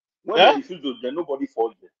 When they refused to join, nobody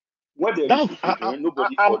forced them. When they refused to join,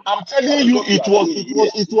 nobody forced them. I'm telling you, it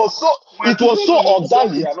was so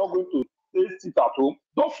organic. They are not going to sit at home.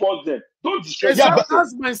 Don't force them. Don't distress them. But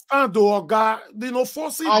that's my stand, though, Oga.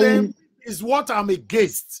 Forcing them is what I'm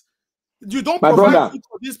against. You don't My provide brother. food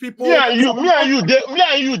for these people. Me and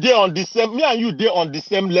you, they on the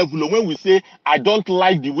same level. When we say I don't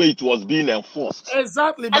like the way it was being enforced,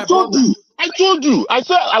 Exactly, I my told brother. you. I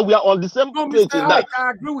said we are on the same No, page Mr. in Ike, that.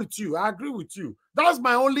 I agree with you. I agree with you. That's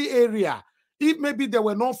my only area. If maybe they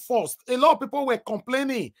were not forced, a lot of people were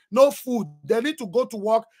complaining, no food, they need to go to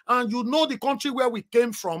work, and you know the country where we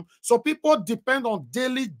came from, so people depend on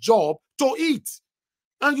daily job to eat.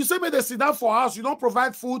 And you say, may they sit down for us, you don't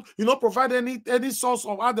provide food, you don't provide any source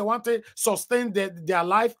of how they want to sustain their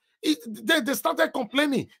life. They started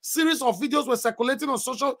complaining. Series of videos were circulating on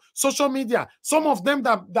social media. Some of them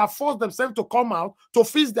that forced themselves to come out to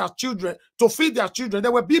feed their children, they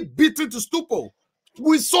were being beaten to stupor.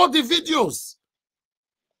 We saw the videos.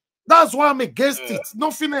 That's why I'm against it.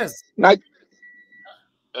 Nothing else. Like,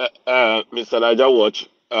 Mr. Niger Watch,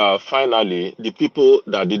 finally, the people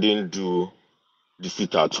that didn't do the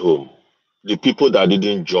sit at home, the people that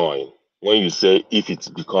didn't join, when you say if it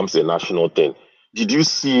becomes a national thing, did you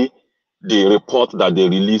see the report that they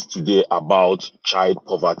released today about child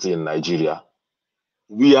poverty in Nigeria?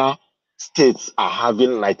 Where states are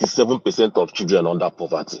having 97% of children under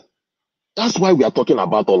poverty. That's why we are talking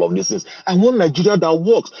about all of these things. I want Nigeria that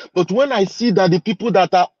works. But when I see that the people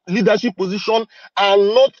that are leadership position are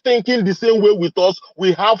not thinking the same way with us,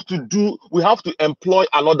 we have to employ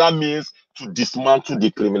another means to dismantle the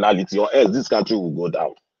criminality, or else this country will go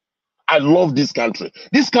down. I love this country.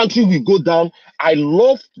 This country will go down. I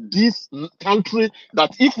love this country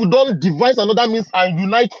that if we don't devise another means and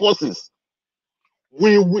unite forces,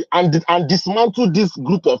 and dismantle this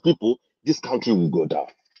group of people, this country will go down.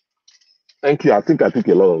 Thank you. I think I took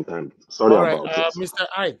a lot of time. Sorry All right, about it. Mr.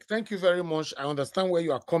 Ike, thank you very much. I understand where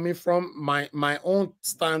you are coming from. My own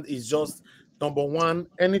stand is just, number one,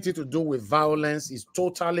 anything to do with violence is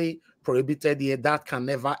totally prohibited here. That can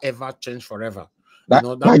never ever change forever. that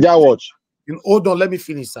Niger Watch. Hold on, let me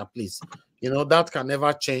finish, sir, please. That can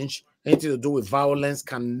never change. Anything to do with violence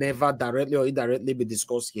can never directly or indirectly be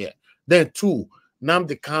discussed here. Then two,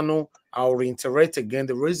 Nnamdi Kanu, I'll reiterate again,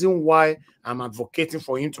 the reason why I'm advocating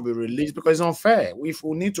for him to be released, because it's unfair. If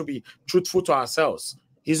we need to be truthful to ourselves,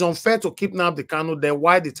 it's unfair to kidnap the Kanu. Then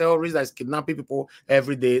why the terrorists that is kidnapping people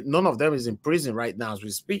every day, none of them is in prison right now as we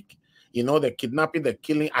speak. They're kidnapping, they're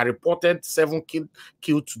killing. I reported 7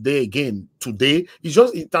 killed today again. Today,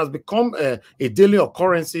 it has become a daily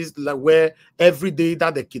occurrences, like where every day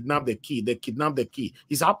that they kidnap the key,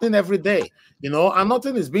 It's happening every day, and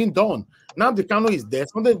nothing is being done. Now the Kanu is there.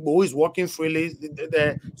 Something who is working freely.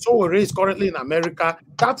 The Sowore is currently in America.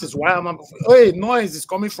 That is why hey, noise is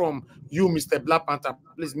coming from you, Mr. Black Panther.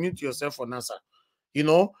 Please mute yourself for NASA.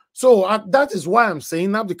 So that is why I'm saying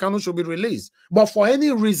Nnamdi Kanu should be released. But for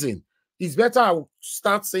any reason, it's better I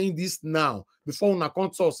start saying this now before una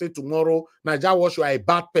come to say tomorrow, Naija Watch, you are a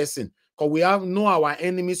bad person. Because we know our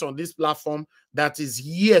enemies on this platform that is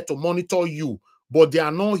here to monitor you, but they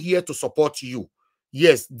are not here to support you.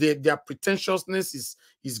 Yes, their pretentiousness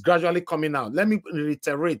is gradually coming out. Let me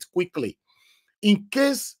reiterate quickly. In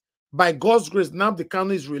case, by God's grace, Nnamdi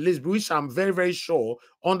Kanu is released, which I'm very, very sure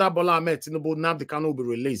under Bola Ahmed Tinubu, Nnamdi Kanu will be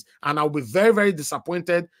released. And I'll be very, very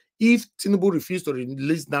disappointed if Tinubu refused to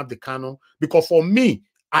release Nnamdi Kanu, because for me,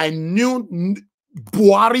 I knew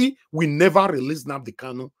Buhari will never release Nnamdi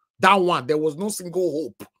Kanu. That one, there was no single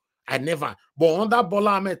hope. I never. But under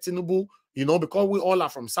Bola Ahmed Tinubu, because we all are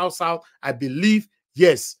from South, I believe,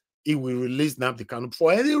 yes, he will release Nnamdi Kanu.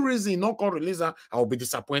 For any reason, not called releaser, I will be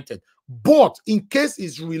disappointed. But in case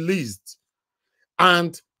he's released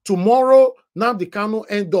and tomorrow Nnamdi Kanu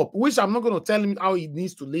end up, which I'm not going to tell him how he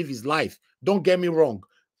needs to live his life. Don't get me wrong.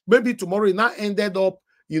 Maybe tomorrow he now ended up,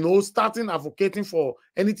 starting advocating for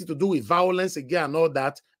anything to do with violence again and all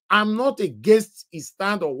that. I'm not against his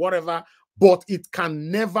stand or whatever, but it can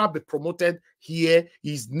never be promoted here.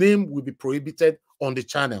 His name will be prohibited on the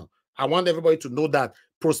channel. I want everybody to know that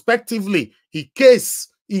prospectively, in case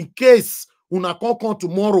una come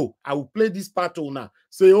tomorrow, I will play this part to una.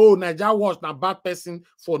 Say, oh, Naija Watch na bad person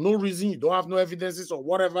for no reason. You don't have no evidences or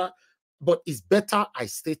whatever. But it's better I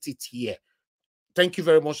state it here. Thank you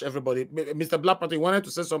very much, everybody. Mr. Black Panther, you wanted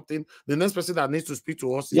to say something. The next person that needs to speak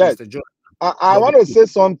to us is Mr. Jonathan. I want to say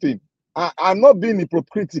something. I'm not being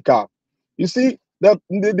hypocritical. You see, the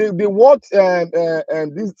what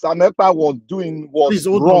this Amepa was doing was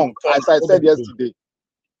wrong, as I said yesterday.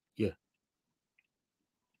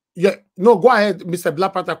 Yeah, no, go ahead, Mr.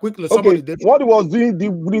 Black Panther, quickly. Okay, what he was doing,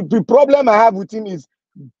 the problem I have with him is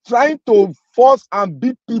trying to force and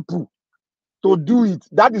beat people to do it.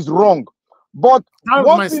 That is wrong. But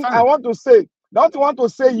one thing I want to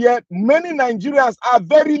say here, many Nigerians are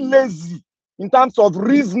very lazy in terms of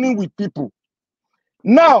reasoning with people.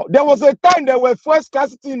 Now, there was a time there were fuel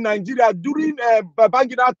scarcity in Nigeria during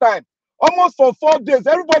Babangida time. Almost for 4 days,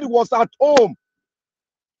 everybody was at home.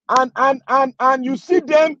 And you see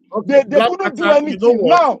them, Okay, they couldn't do anything. You know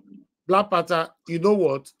what? Now, Black Panther, you know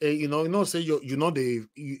what? Say you know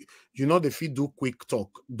the feed do quick talk.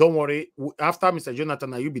 Don't worry. After Mr.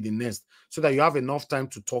 Jonathan, you be the next, so that you have enough time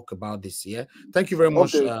to talk about this. Yeah. Thank you very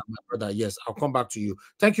much, okay. my brother. Yes, I'll come back to you.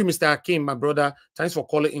 Thank you, Mr. Hakim, my brother. Thanks for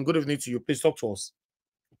calling in. Good evening to you. Please talk to us.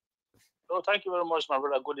 Oh, thank you very much, my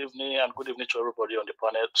brother. Good evening, and good evening to everybody on the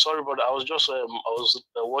panel. Sorry, brother, I was just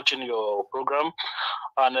watching your program,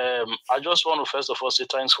 and I just want to first of all say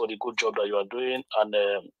thanks for the good job that you are doing. And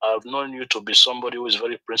I've known you to be somebody who is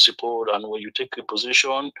very principled, and when you take a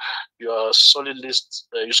position, you solidly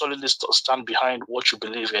stand behind what you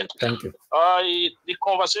believe in. Thank you. The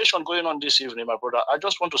conversation going on this evening, my brother, I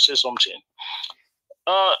just want to say something.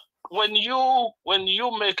 When you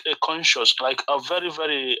make a conscious, like a very,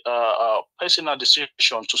 very personal decision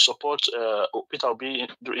to support Peter Obi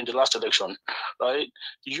in the last election, right?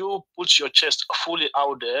 You put your chest fully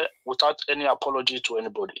out there without any apology to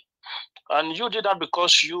anybody. And you did that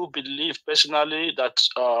because you believe personally that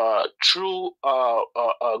through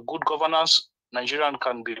good governance, Nigerian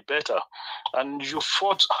can be better. And you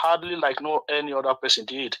fought hardly like no any other person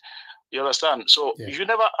did. You understand? So you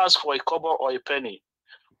never ask for a kobo or a penny.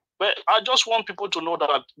 But I just want people to know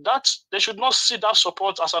that they should not see that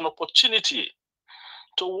support as an opportunity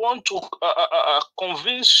to want to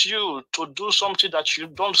convince you to do something that you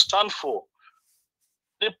don't stand for.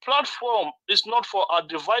 The platform is not for a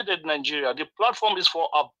divided Nigeria. The platform is for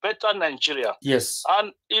a better Nigeria. Yes.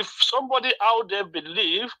 And if somebody out there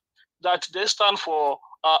believe that they stand for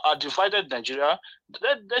a divided Nigeria,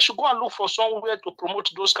 they should go and look for somewhere to promote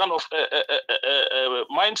those kind of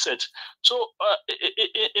mindset. So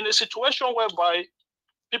in a situation whereby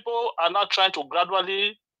people are now trying to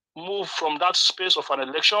gradually move from that space of an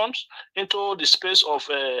election into the space of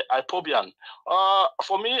hypobian.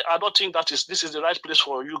 For me, I don't think this is the right place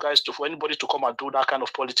for you guys for anybody to come and do that kind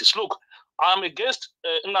of politics. Look, I'm against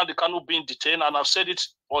Nnamdi Kanu being detained, and I've said it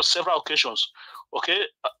on several occasions. Okay,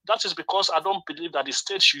 that is because I don't believe that the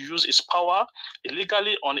state should use its power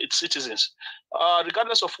illegally on its citizens.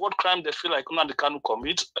 Regardless of what crime they feel like Nnamdi Kanu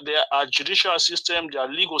commits, there are judicial system, there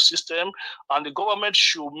are legal system, and the government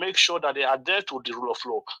should make sure that they adhere to the rule of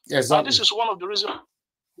law. Exactly. And this is one of the reasons.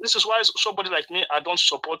 This is why somebody like me, I don't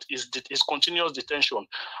support his continuous detention.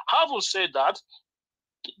 Having said that,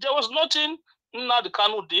 there was nothing Nnamdi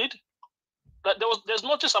Kanu did. There's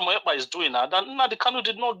nothing Samuel Ekpa is doing now that Nnamdi Kanu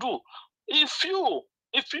did not do. If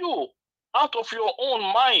you, out of your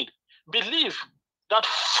own mind, believe that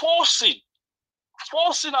forcing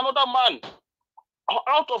another man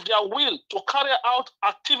out of their will to carry out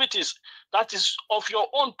activities that is of your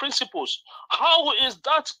own principles, how is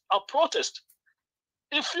that a protest?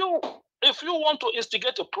 If you want to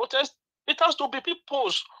instigate a protest, it has to be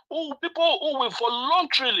people who will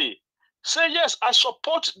voluntarily say, yes, I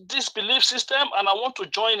support this belief system and I want to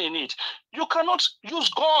join in it. You cannot use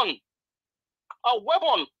gun, a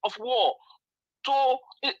weapon of war, to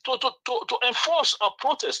enforce a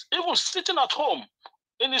protest. Even sitting at home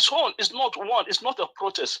in his home is not one, it's not a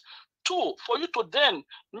protest. Two, for you to then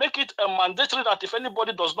make it a mandatory that if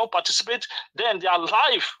anybody does not participate, then their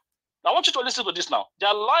life, I want you to listen to this now,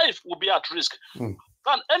 their life will be at risk.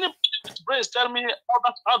 Can any brains tell me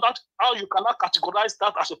how you cannot categorize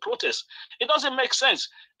that as a protest? It doesn't make sense.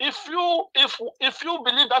 If you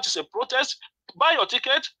believe that is a protest, buy your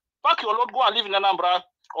ticket, pack your load, go and live in Anambra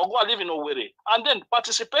or go and live in Owerri, and then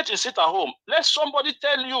participate in sit at home. Let somebody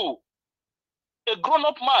tell you, a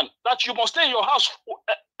grown-up man, that you must stay in your house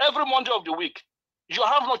every Monday of the week. You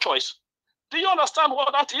have no choice. Do you understand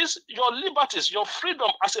what that is? Your liberties, your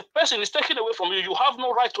freedom as a person is taken away from you. You have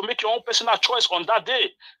no right to make your own personal choice on that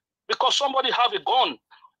day because somebody have a gun.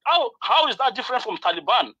 How is that different from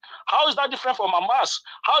Taliban? How is that different from Hamas?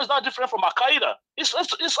 How is that different from Al-Qaeda?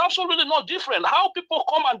 It's absolutely not different. How people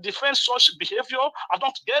come and defend such behavior, I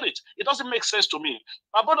don't get it. It doesn't make sense to me.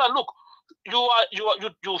 My brother, look,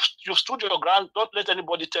 you've stood your ground. Don't let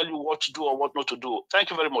anybody tell you what to do or what not to do. Thank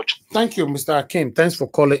you very much. Thank you, Mr. Hakim. Thanks for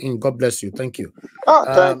calling in. God bless you. Thank you.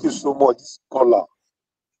 Thank you so much, caller.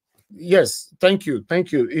 Yes, thank you.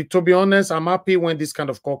 To be honest, I'm happy when this kind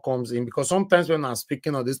of call comes in because sometimes when I'm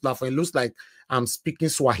speaking on this platform, it looks like I'm speaking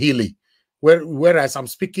Swahili, whereas I'm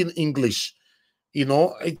speaking English. You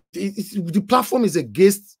know, the platform is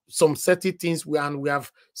against some certain things, and we have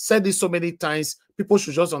said this so many times. People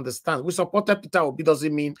should just understand. We supported Peter Obi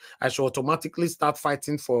doesn't mean I should automatically start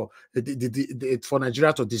fighting for for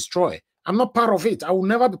Nigeria to destroy. I'm not part of it. I will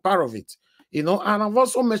never be part of it. You know, and I've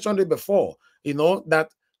also mentioned it before. you know,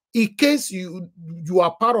 that in case you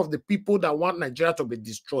are part of the people that want Nigeria to be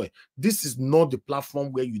destroyed, this is not the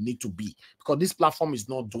platform where you need to be, because this platform is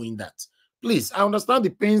not doing that. Please, I understand the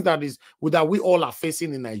pains that we all are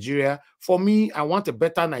facing in Nigeria. For me, I want a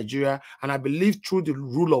better Nigeria, and I believe through the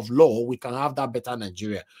rule of law, we can have that better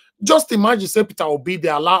Nigeria. Just imagine, say Peter Obi, they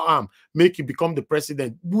allow him, make him become the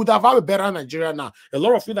president. We would have a better Nigeria now. A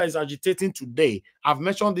lot of you that is agitating today, I've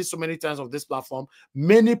mentioned this so many times on this platform,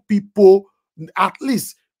 many people, at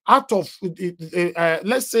least out of,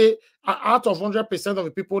 let's say, out of 100% of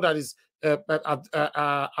the people that is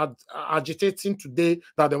agitating today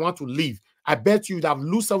that they want to leave, I bet you'd have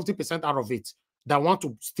lose 70% out of it that want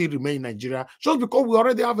to still remain in Nigeria, just because we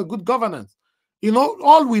already have a good governance. You know,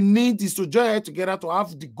 all we need is to join head together to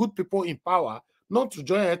have the good people in power, not to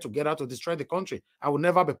join head together to destroy the country. I will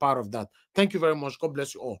never be part of that. Thank you very much. God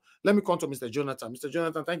bless you all. Let me come to Mr. Jonathan. Mr.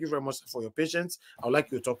 Jonathan, thank you very much for your patience. I would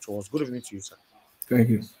like you to talk to us. Good evening to you, sir. Thank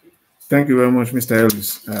you. Thank you very much, Mr.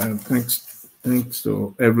 Ellis. Thanks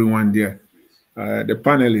to everyone there. The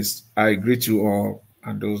panelists, I greet you all,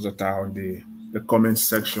 and those that are on the comment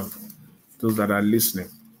section, those that are listening.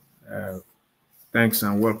 Thanks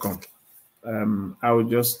and welcome. I would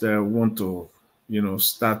just want to,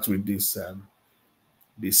 start with this,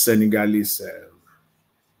 the Senegalese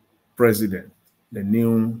president, the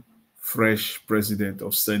new, fresh president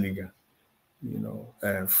of Senegal,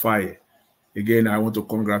 Faye. Again, I want to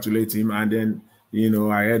congratulate him. And then,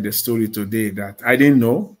 I heard the story today that I didn't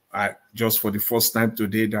know, just for the first time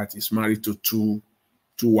today, that he's married to two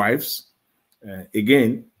wives.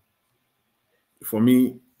 Again, for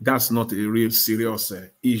me, that's not a real serious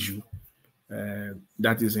issue.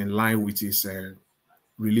 That is in line with his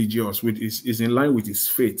religious, is in line with his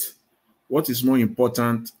faith. What is more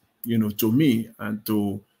important, to me and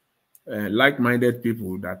to like-minded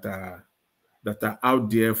people that are out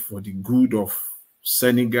there for the good of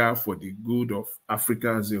Senegal, for the good of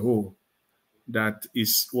Africa as a whole, that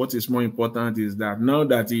is what is more important is that now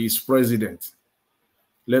that he is president,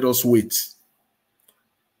 let us wait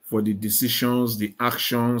for the decisions, the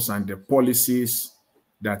actions, and the policies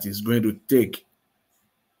that he's going to take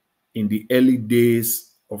in the early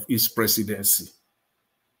days of his presidency.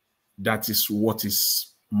 That is what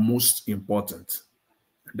is most important.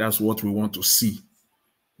 That's what we want to see,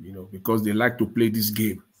 because they like to play this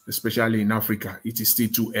game, especially in Africa. It is still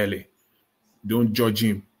too early. Don't judge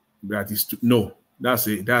him. That is no. That's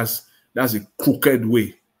a crooked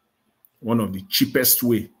way. One of the cheapest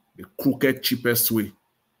way, the crooked cheapest way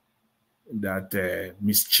that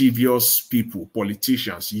mischievous people,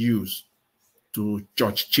 politicians use to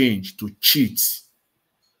church change, to cheat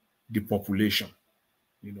the population.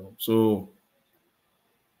 So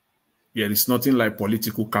there is nothing like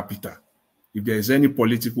political capital. If there is any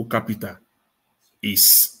political capital,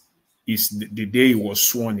 is the day he was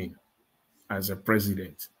sworn in as a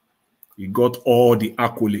president. He got all the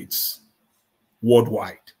accolades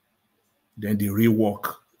worldwide. Then the real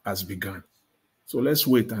work has begun. So let's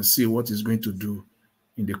wait and see what he's going to do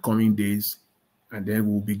in the coming days, and then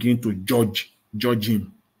we'll begin to judge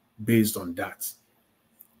him based on that.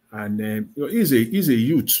 And he's a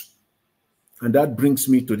youth, and that brings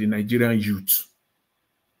me to the Nigerian youth.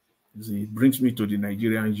 It brings me to the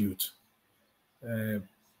Nigerian youth.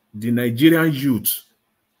 The Nigerian youth,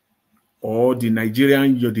 or the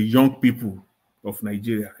young people of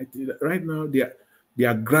Nigeria, right now they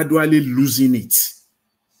are gradually losing it.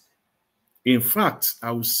 In fact,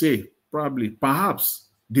 I would say perhaps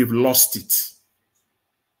they've lost it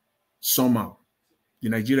somehow, the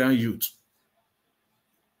Nigerian youth,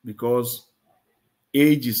 because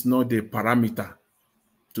age is not the parameter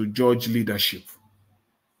to judge leadership.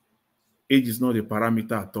 Age is not a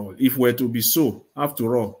parameter at all. If we're to be so,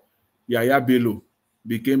 after all, Yaya Bello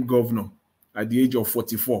became governor at the age of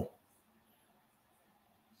 44.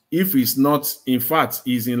 If he's not, in fact,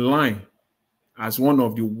 he's in line as one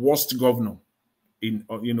of the worst governors in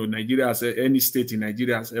Nigeria, any state in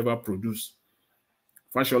Nigeria has ever produced.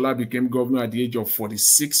 Fashola became governor at the age of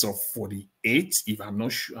 46 or 48, if I'm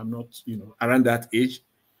not sure, around that age.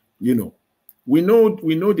 We know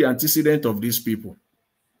the antecedent of these people.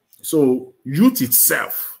 So youth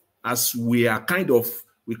itself, as we kind of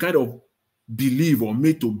believe, or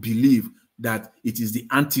made to believe, that it is the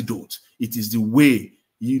antidote, it is the way,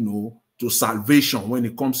 to salvation when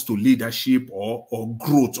it comes to leadership or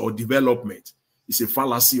growth or development. It's a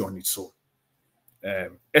fallacy on its own.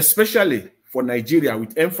 Especially for Nigeria,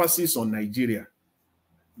 with emphasis on Nigeria.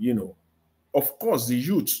 Of course, the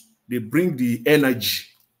youth, they bring the energy,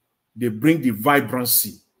 they bring the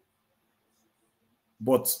vibrancy.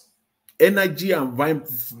 But energy and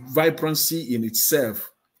vibrancy in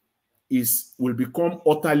itself will become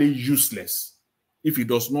utterly useless if it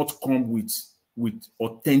does not come with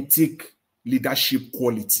authentic leadership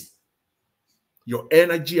quality. Your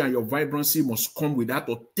energy and your vibrancy must come with that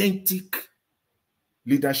authentic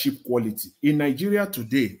leadership quality. In Nigeria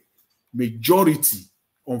today,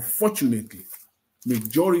 unfortunately,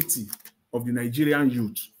 majority of the Nigerian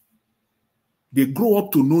youth, they grow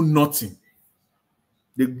up to know nothing.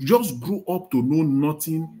 They just grew up to know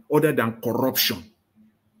nothing other than corruption.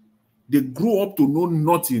 They grew up to know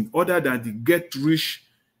nothing other than the get rich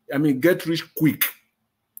quick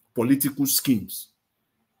political schemes.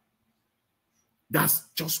 That's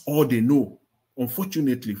just all they know,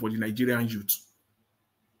 unfortunately, for the Nigerian youth.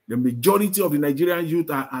 The majority of the Nigerian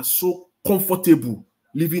youth are so comfortable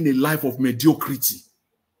living a life of mediocrity.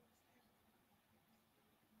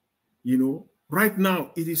 You know, right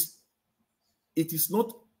now, it is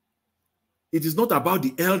not about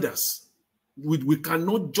the elders. We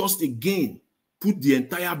cannot just again put the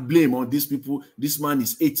entire blame on these people. This man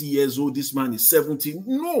is 80 years old, this man is 70.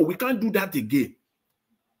 No, we can't do that again.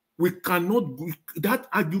 We cannot. That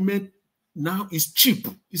argument now is cheap.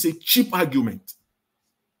 It's a cheap argument.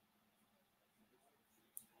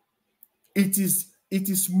 It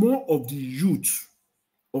is more of the youth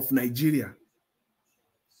of Nigeria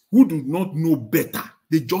who do not know better.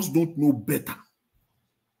 They just don't know better.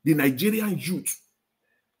 The Nigerian youth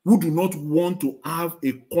who do not want to have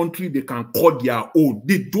a country they can call their own.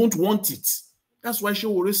 They don't want it. That's why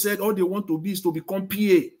Shewore said all they want to be is to become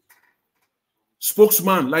PA,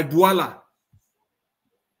 spokesman like Bwala.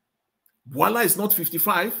 Bwala is not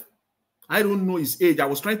 55. I don't know his age. I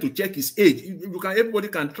was trying to check his age. Everybody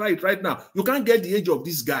can try it right now. You can't get the age of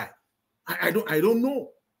this guy. I don't know.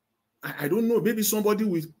 I don't know. Maybe somebody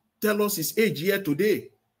will tell us his age here today.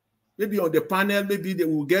 Maybe on the panel, maybe they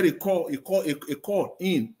will get a call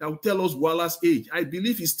in that will tell us Bwala's age. I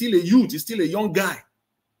believe he's still a youth. He's still a young guy.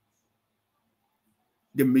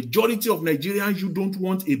 The majority of Nigerians, you don't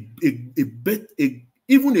want even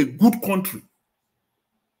a good country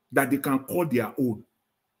that they can call their own.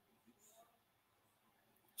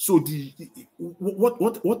 So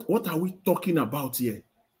what are we talking about here?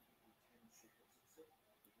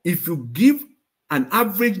 If you give an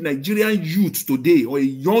average Nigerian youth today or a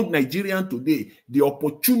young Nigerian today the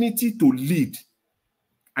opportunity to lead,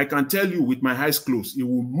 I can tell you with my eyes closed, it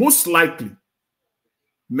will most likely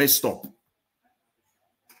mess up.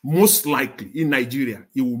 Most likely in Nigeria,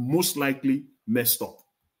 it will most likely mess up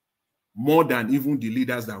more than even the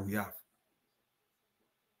leaders that we have.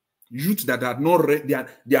 Youth that are not ready,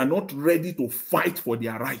 they are not ready to fight for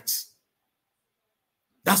their rights.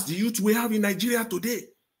 That's the youth we have in Nigeria today.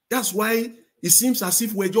 That's why it seems as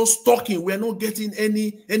if we're just talking. We're not getting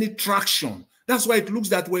any traction. That's why it looks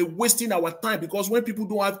that we're wasting our time, because when people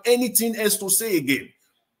don't have anything else to say again,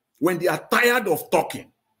 when they are tired of talking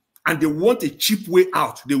and they want a cheap way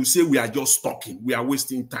out, they will say we are just talking. We are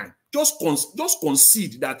wasting time. Just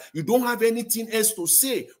concede that you don't have anything else to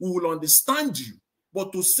say. We will understand you.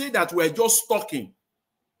 But to say that we're just talking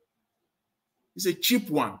is a cheap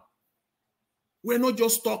one. We're not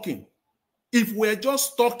just talking. If we're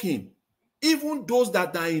just talking, even those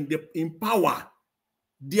that are in power,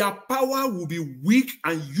 their power will be weak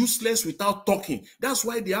and useless without talking. That's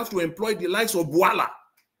why they have to employ the likes of Bwala.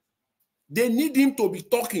 They need him to be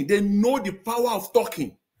talking. They know the power of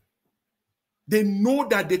talking. They know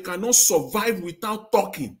that they cannot survive without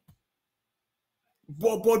talking.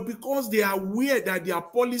 But because they are aware that their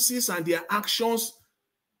policies and their actions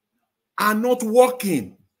are not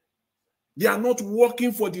working, they are not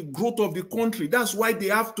working for the growth of the country. That's why they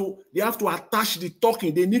have to attach the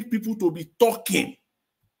talking. They need people to be talking.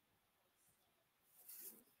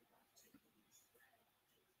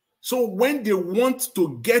 So when they want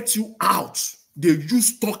to get you out, they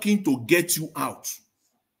use talking to get you out.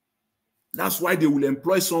 That's why they will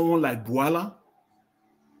employ someone like Bwala,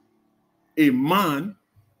 a man.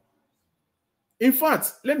 In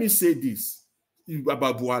fact, let me say this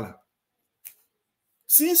about Bwala.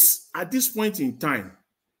 Since at this point in time,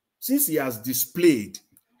 since he has displayed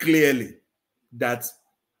clearly that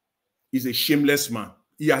he's a shameless man,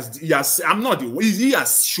 he has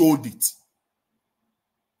showed it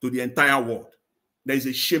to the entire world that he's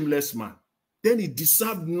a shameless man, then he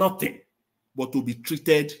deserved nothing but to be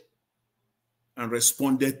treated and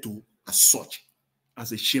responded to as such,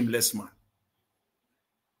 as a shameless man.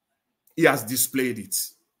 He has displayed it,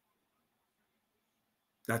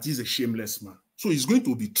 that he's a shameless man. So he's going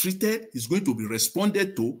to be treated, he's going to be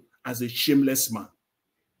responded to as a shameless man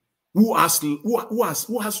who has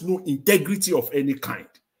no integrity of any kind.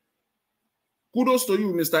 Kudos to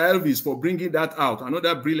you, Mr. Elvis, for bringing that out.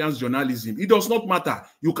 Another brilliant journalism. It does not matter.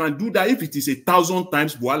 You can do that if it is 1,000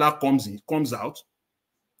 times Boala comes out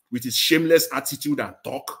with his shameless attitude and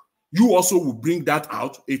talk. You also will bring that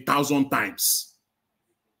out 1,000 times.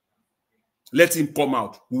 Let him come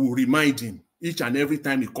out. We will remind him. Each and every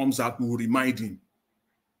time he comes out, we will remind him.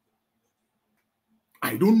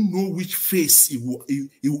 I don't know which face he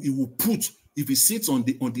will put if he sits on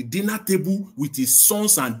the dinner table with his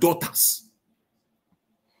sons and daughters.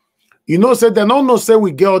 You know, say they don't know, say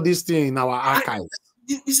we get all these things in our archives.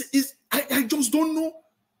 I just don't know.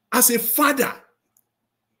 As a father,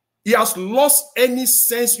 he has lost any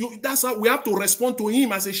sense. That's how we have to respond to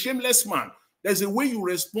him as a shameless man. There's a way you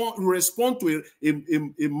respond to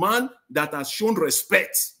a man that has shown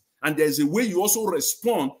respect. And there's a way you also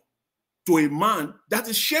respond to a man that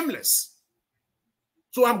is shameless.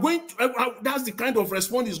 So that's the kind of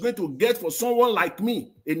response he's going to get for someone like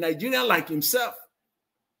me, a Nigerian like himself.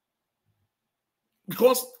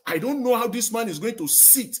 Because I don't know how this man is going to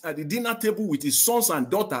sit at the dinner table with his sons and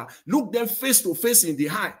daughter, look them face to face in the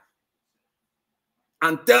eye,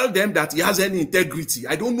 and tell them that he has any integrity.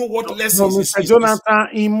 I don't know what lessons. No, Mr. Jonathan,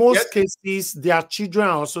 in most cases, their children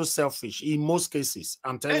are also selfish. In most cases,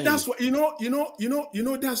 I'm telling you. That's what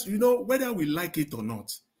whether we like it or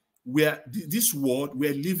not, this world,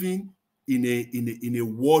 we're living in a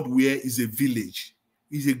world where it's a village,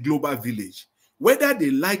 it's a global village. Whether they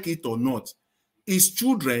like it or not, his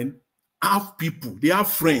children have people, they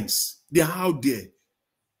have friends, they are out there.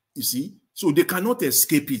 You see, so they cannot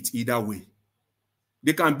escape it either way.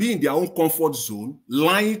 They can be in their own comfort zone,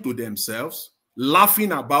 lying to themselves,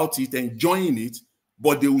 laughing about it, enjoying it,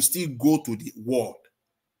 but they will still go to the world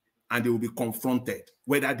and they will be confronted,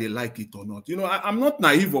 whether they like it or not. You know, I'm not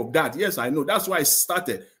naive of that. Yes, I know. That's why I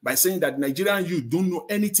started by saying that Nigerian youth don't know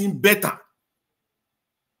anything better.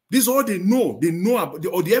 This is all they know. They know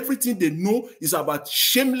about everything they know is about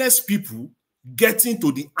shameless people getting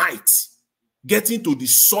to the heights, getting to the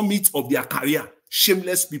summit of their career.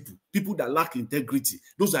 Shameless people, people that lack integrity.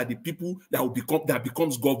 Those are the people that will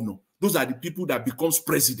becomes governor. Those are the people that becomes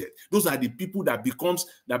president. Those are the people that becomes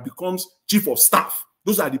chief of staff.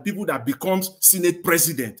 Those are the people that becomes Senate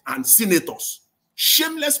president and senators.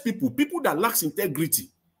 Shameless people, people that lacks integrity.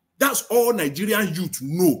 That's all Nigerian youth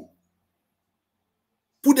know.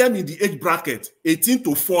 Put them in the age bracket, 18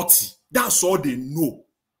 to 40. That's all they know.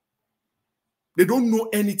 They don't know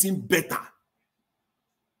anything better.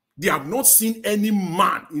 They have not seen any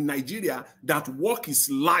man in Nigeria that walk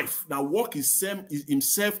his life, that walk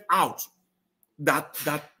himself out, that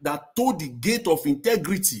told the gate of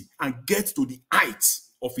integrity and get to the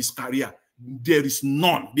heights of his career. There is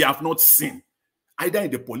none. They have not seen. Either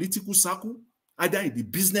in the political circle, either in the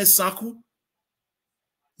business circle.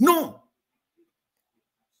 No.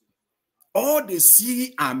 All they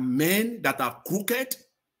see are men that are crooked,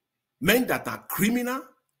 men that are criminal,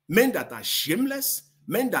 men that are shameless,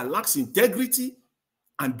 men that lacks integrity,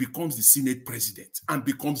 and becomes the Senate president and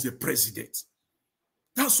becomes the president.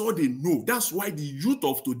 That's all they know. That's why the youth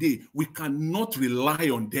of today, we cannot rely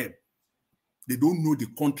on them. They don't know the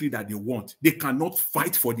country that they want. They cannot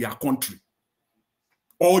fight for their country.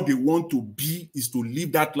 All they want to be is to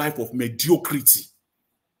live that life of mediocrity.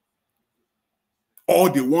 All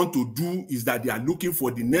they want to do is that they are looking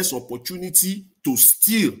for the next opportunity to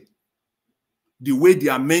steal the way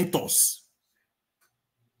their mentors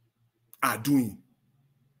are doing.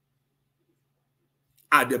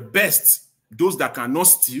 At the best, those that cannot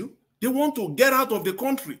steal, they want to get out of the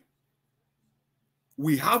country.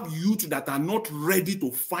 We have youth that are not ready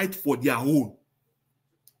to fight for their own.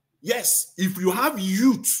 Yes, if you have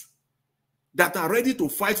youth that are ready to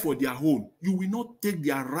fight for their own, you will not take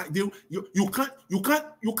their right. You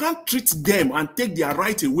can't treat them and take their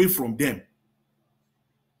right away from them.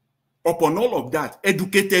 Upon all of that,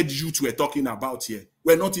 educated youth we're talking about here.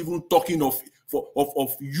 We're not even talking of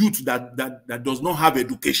youth that does not have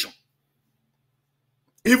education.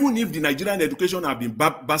 Even if the Nigerian education have been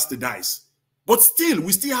bastardized, but still,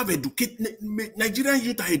 we still have educated, Nigerian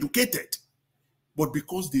youth are educated, but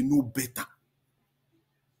because they know better.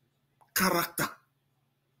 Character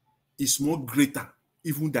is more greater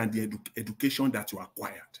even than the education that you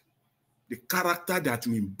acquired. The character that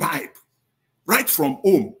you imbibe right from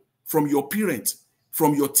home, from your parents,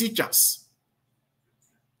 from your teachers,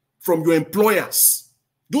 from your employers.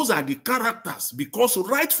 Those are the characters, because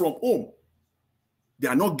right from home, they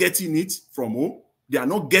are not getting it from home. They are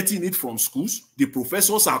not getting it from schools. The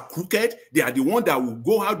professors are crooked. They are the ones that will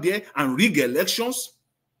go out there and rig elections.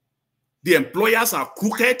 The employers are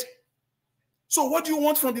crooked. So what do you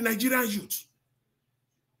want from the Nigerian youth?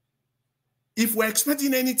 If we're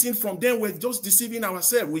expecting anything from them, we're just deceiving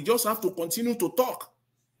ourselves. We just have to continue to talk.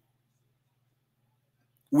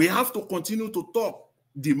 We have to continue to talk,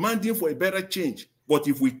 demanding for a better change. But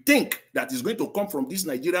if we think that is going to come from this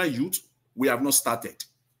Nigerian youth, we have not started.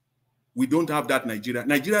 We don't have that Nigeria.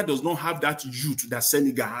 Nigeria does not have that youth that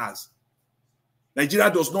Senegal has. Nigeria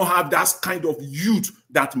does not have that kind of youth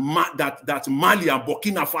that Mali and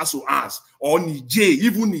Burkina Faso has, or Niger,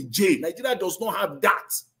 even Niger. Nigeria does not have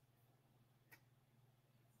that.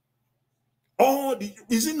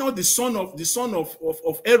 Is it not the son of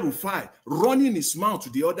El-Rufai running his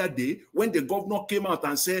mouth the other day when the governor came out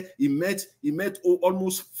and said he met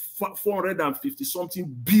almost 450 something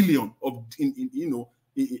billion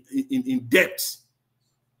in debt,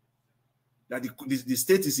 that the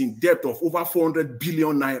state is in debt of over 400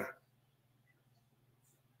 billion naira,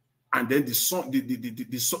 and then the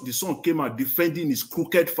son came out defending his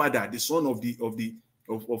crooked father, the son of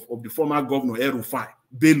the former governor El-Rufai,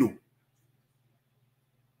 Bello.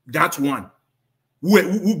 That one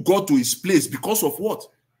who got to his place because of what?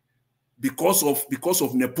 Because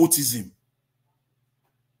of nepotism,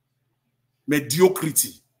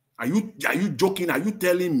 mediocrity. Are you joking? Are you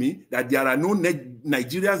telling me that there are no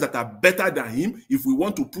Nigerians that are better than him if we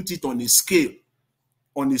want to put it on a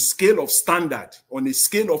scale of standard, on a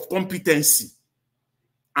scale of competency,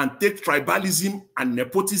 and take tribalism and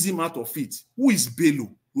nepotism out of it? Who is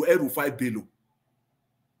Bello? Who El-Rufai Bello?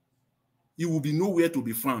 He will be nowhere to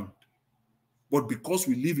be found. But because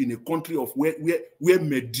we live in a country of where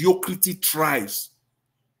mediocrity thrives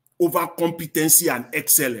over competency and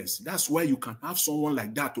excellence, that's why you can have someone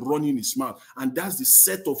like that running his mouth. And that's the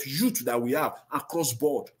set of youth that we have across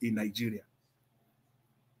board in Nigeria.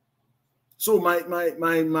 So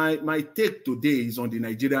my take today is on the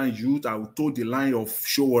Nigerian youth. I will toe the line of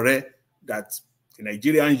Showore that the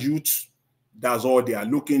Nigerian youth, that's all they are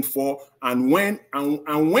looking for. And when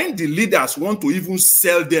the leaders want to even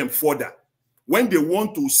sell them further, when they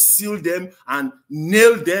want to seal them and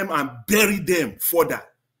nail them and bury them further,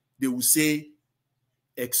 they will say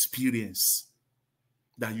experience,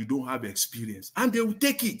 that you don't have experience. And they will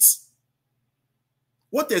take it.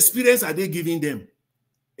 What experience are they giving them?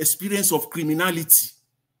 Experience of criminality,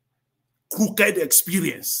 crooked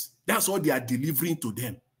experience. That's what they are delivering to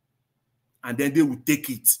them. And then they will take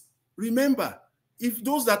it. Remember, if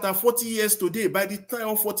those that are 40 years today, by the time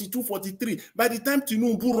of 42, 43, by the time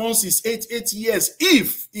Tinubu runs his 8 years,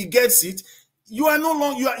 if he gets it, you are no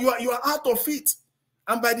longer, you are out of it.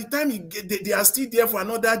 And by the time they are still there for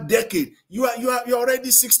another decade, you're already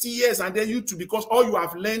 60 years, and then you too, because all you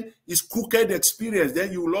have learned is crooked experience,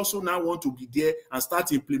 then you will also now want to be there and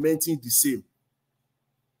start implementing the same.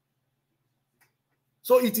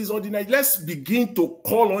 So it is on the let's begin to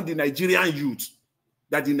call on the Nigerian youth,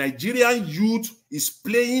 that the Nigerian youth is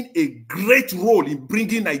playing a great role in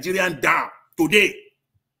bringing Nigerian down today.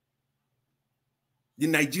 The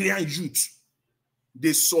Nigerian youth,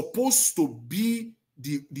 they're supposed to be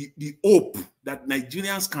the hope that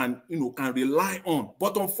Nigerians can rely on.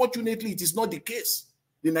 But unfortunately, it is not the case.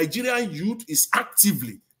 The Nigerian youth is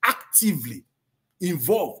actively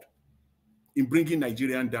involved in bringing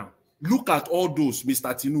Nigerian down. Look at all those,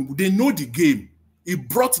 Mr. Tinubu. They know the game. He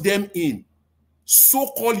brought them in.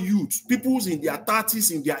 So-called youth, people in their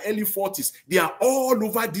 30s, in their early 40s, they are all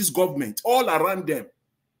over this government, all around them.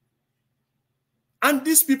 And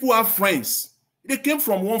these people have friends. They came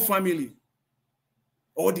from one family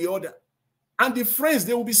or the other. And the friends,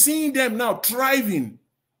 they will be seeing them now thriving.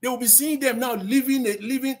 They will be seeing them now living a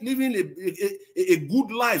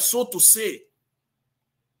good life, so to say.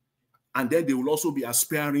 And then they will also be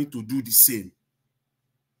aspiring to do the same.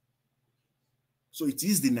 So it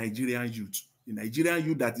is the Nigerian youth. The Nigerian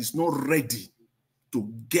youth that is not ready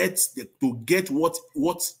to get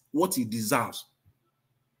what he deserves.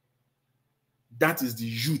 That is the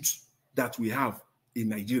youth that we have in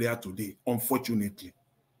Nigeria today, unfortunately.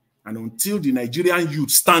 And until the Nigerian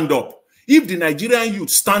youth stand up, if the Nigerian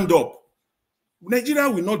youth stand up, Nigeria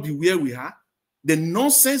will not be where we are. The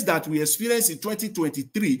nonsense that we experienced in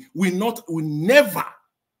 2023 will never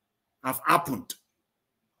have happened.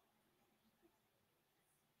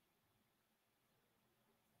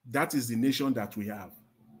 That is the nation that we have,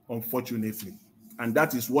 unfortunately. And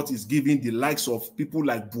that is what is giving the likes of people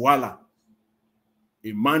like Buala,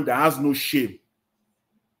 a man that has no shame.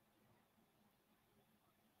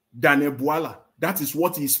 Daniel Buala, that is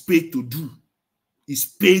what he is paid to do. He's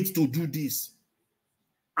paid to do this.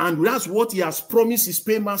 And that's what he has promised his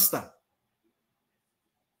paymaster.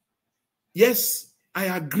 Yes, I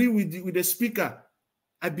agree with the speaker.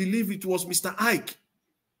 I believe it was Mr. Iyke.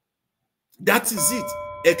 That is it.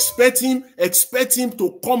 Expect him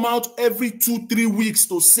to come out every 2-3 weeks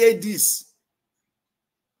to say this.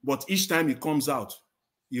 But each time he comes out,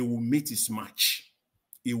 he will meet his match.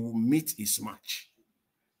 He will meet his match.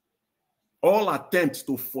 All attempts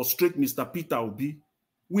to frustrate Mr. Peter Obi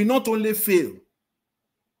will not only fail,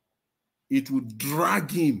 it will drag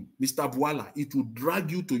him, Mr. Bwala, it will drag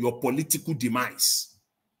you to your political demise.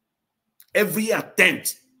 Every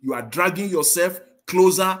attempt, you are dragging yourself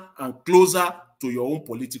closer and closer to your own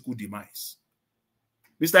political demise.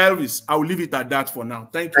 Mr. Elvis, I will leave it at that for now.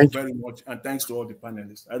 Thank you very much, and thanks to all the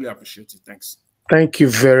panelists. I really appreciate it. Thanks. Thank you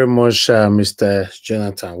very much, Mr.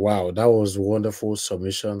 Jonathan. Wow, that was a wonderful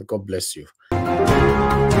submission. God bless you.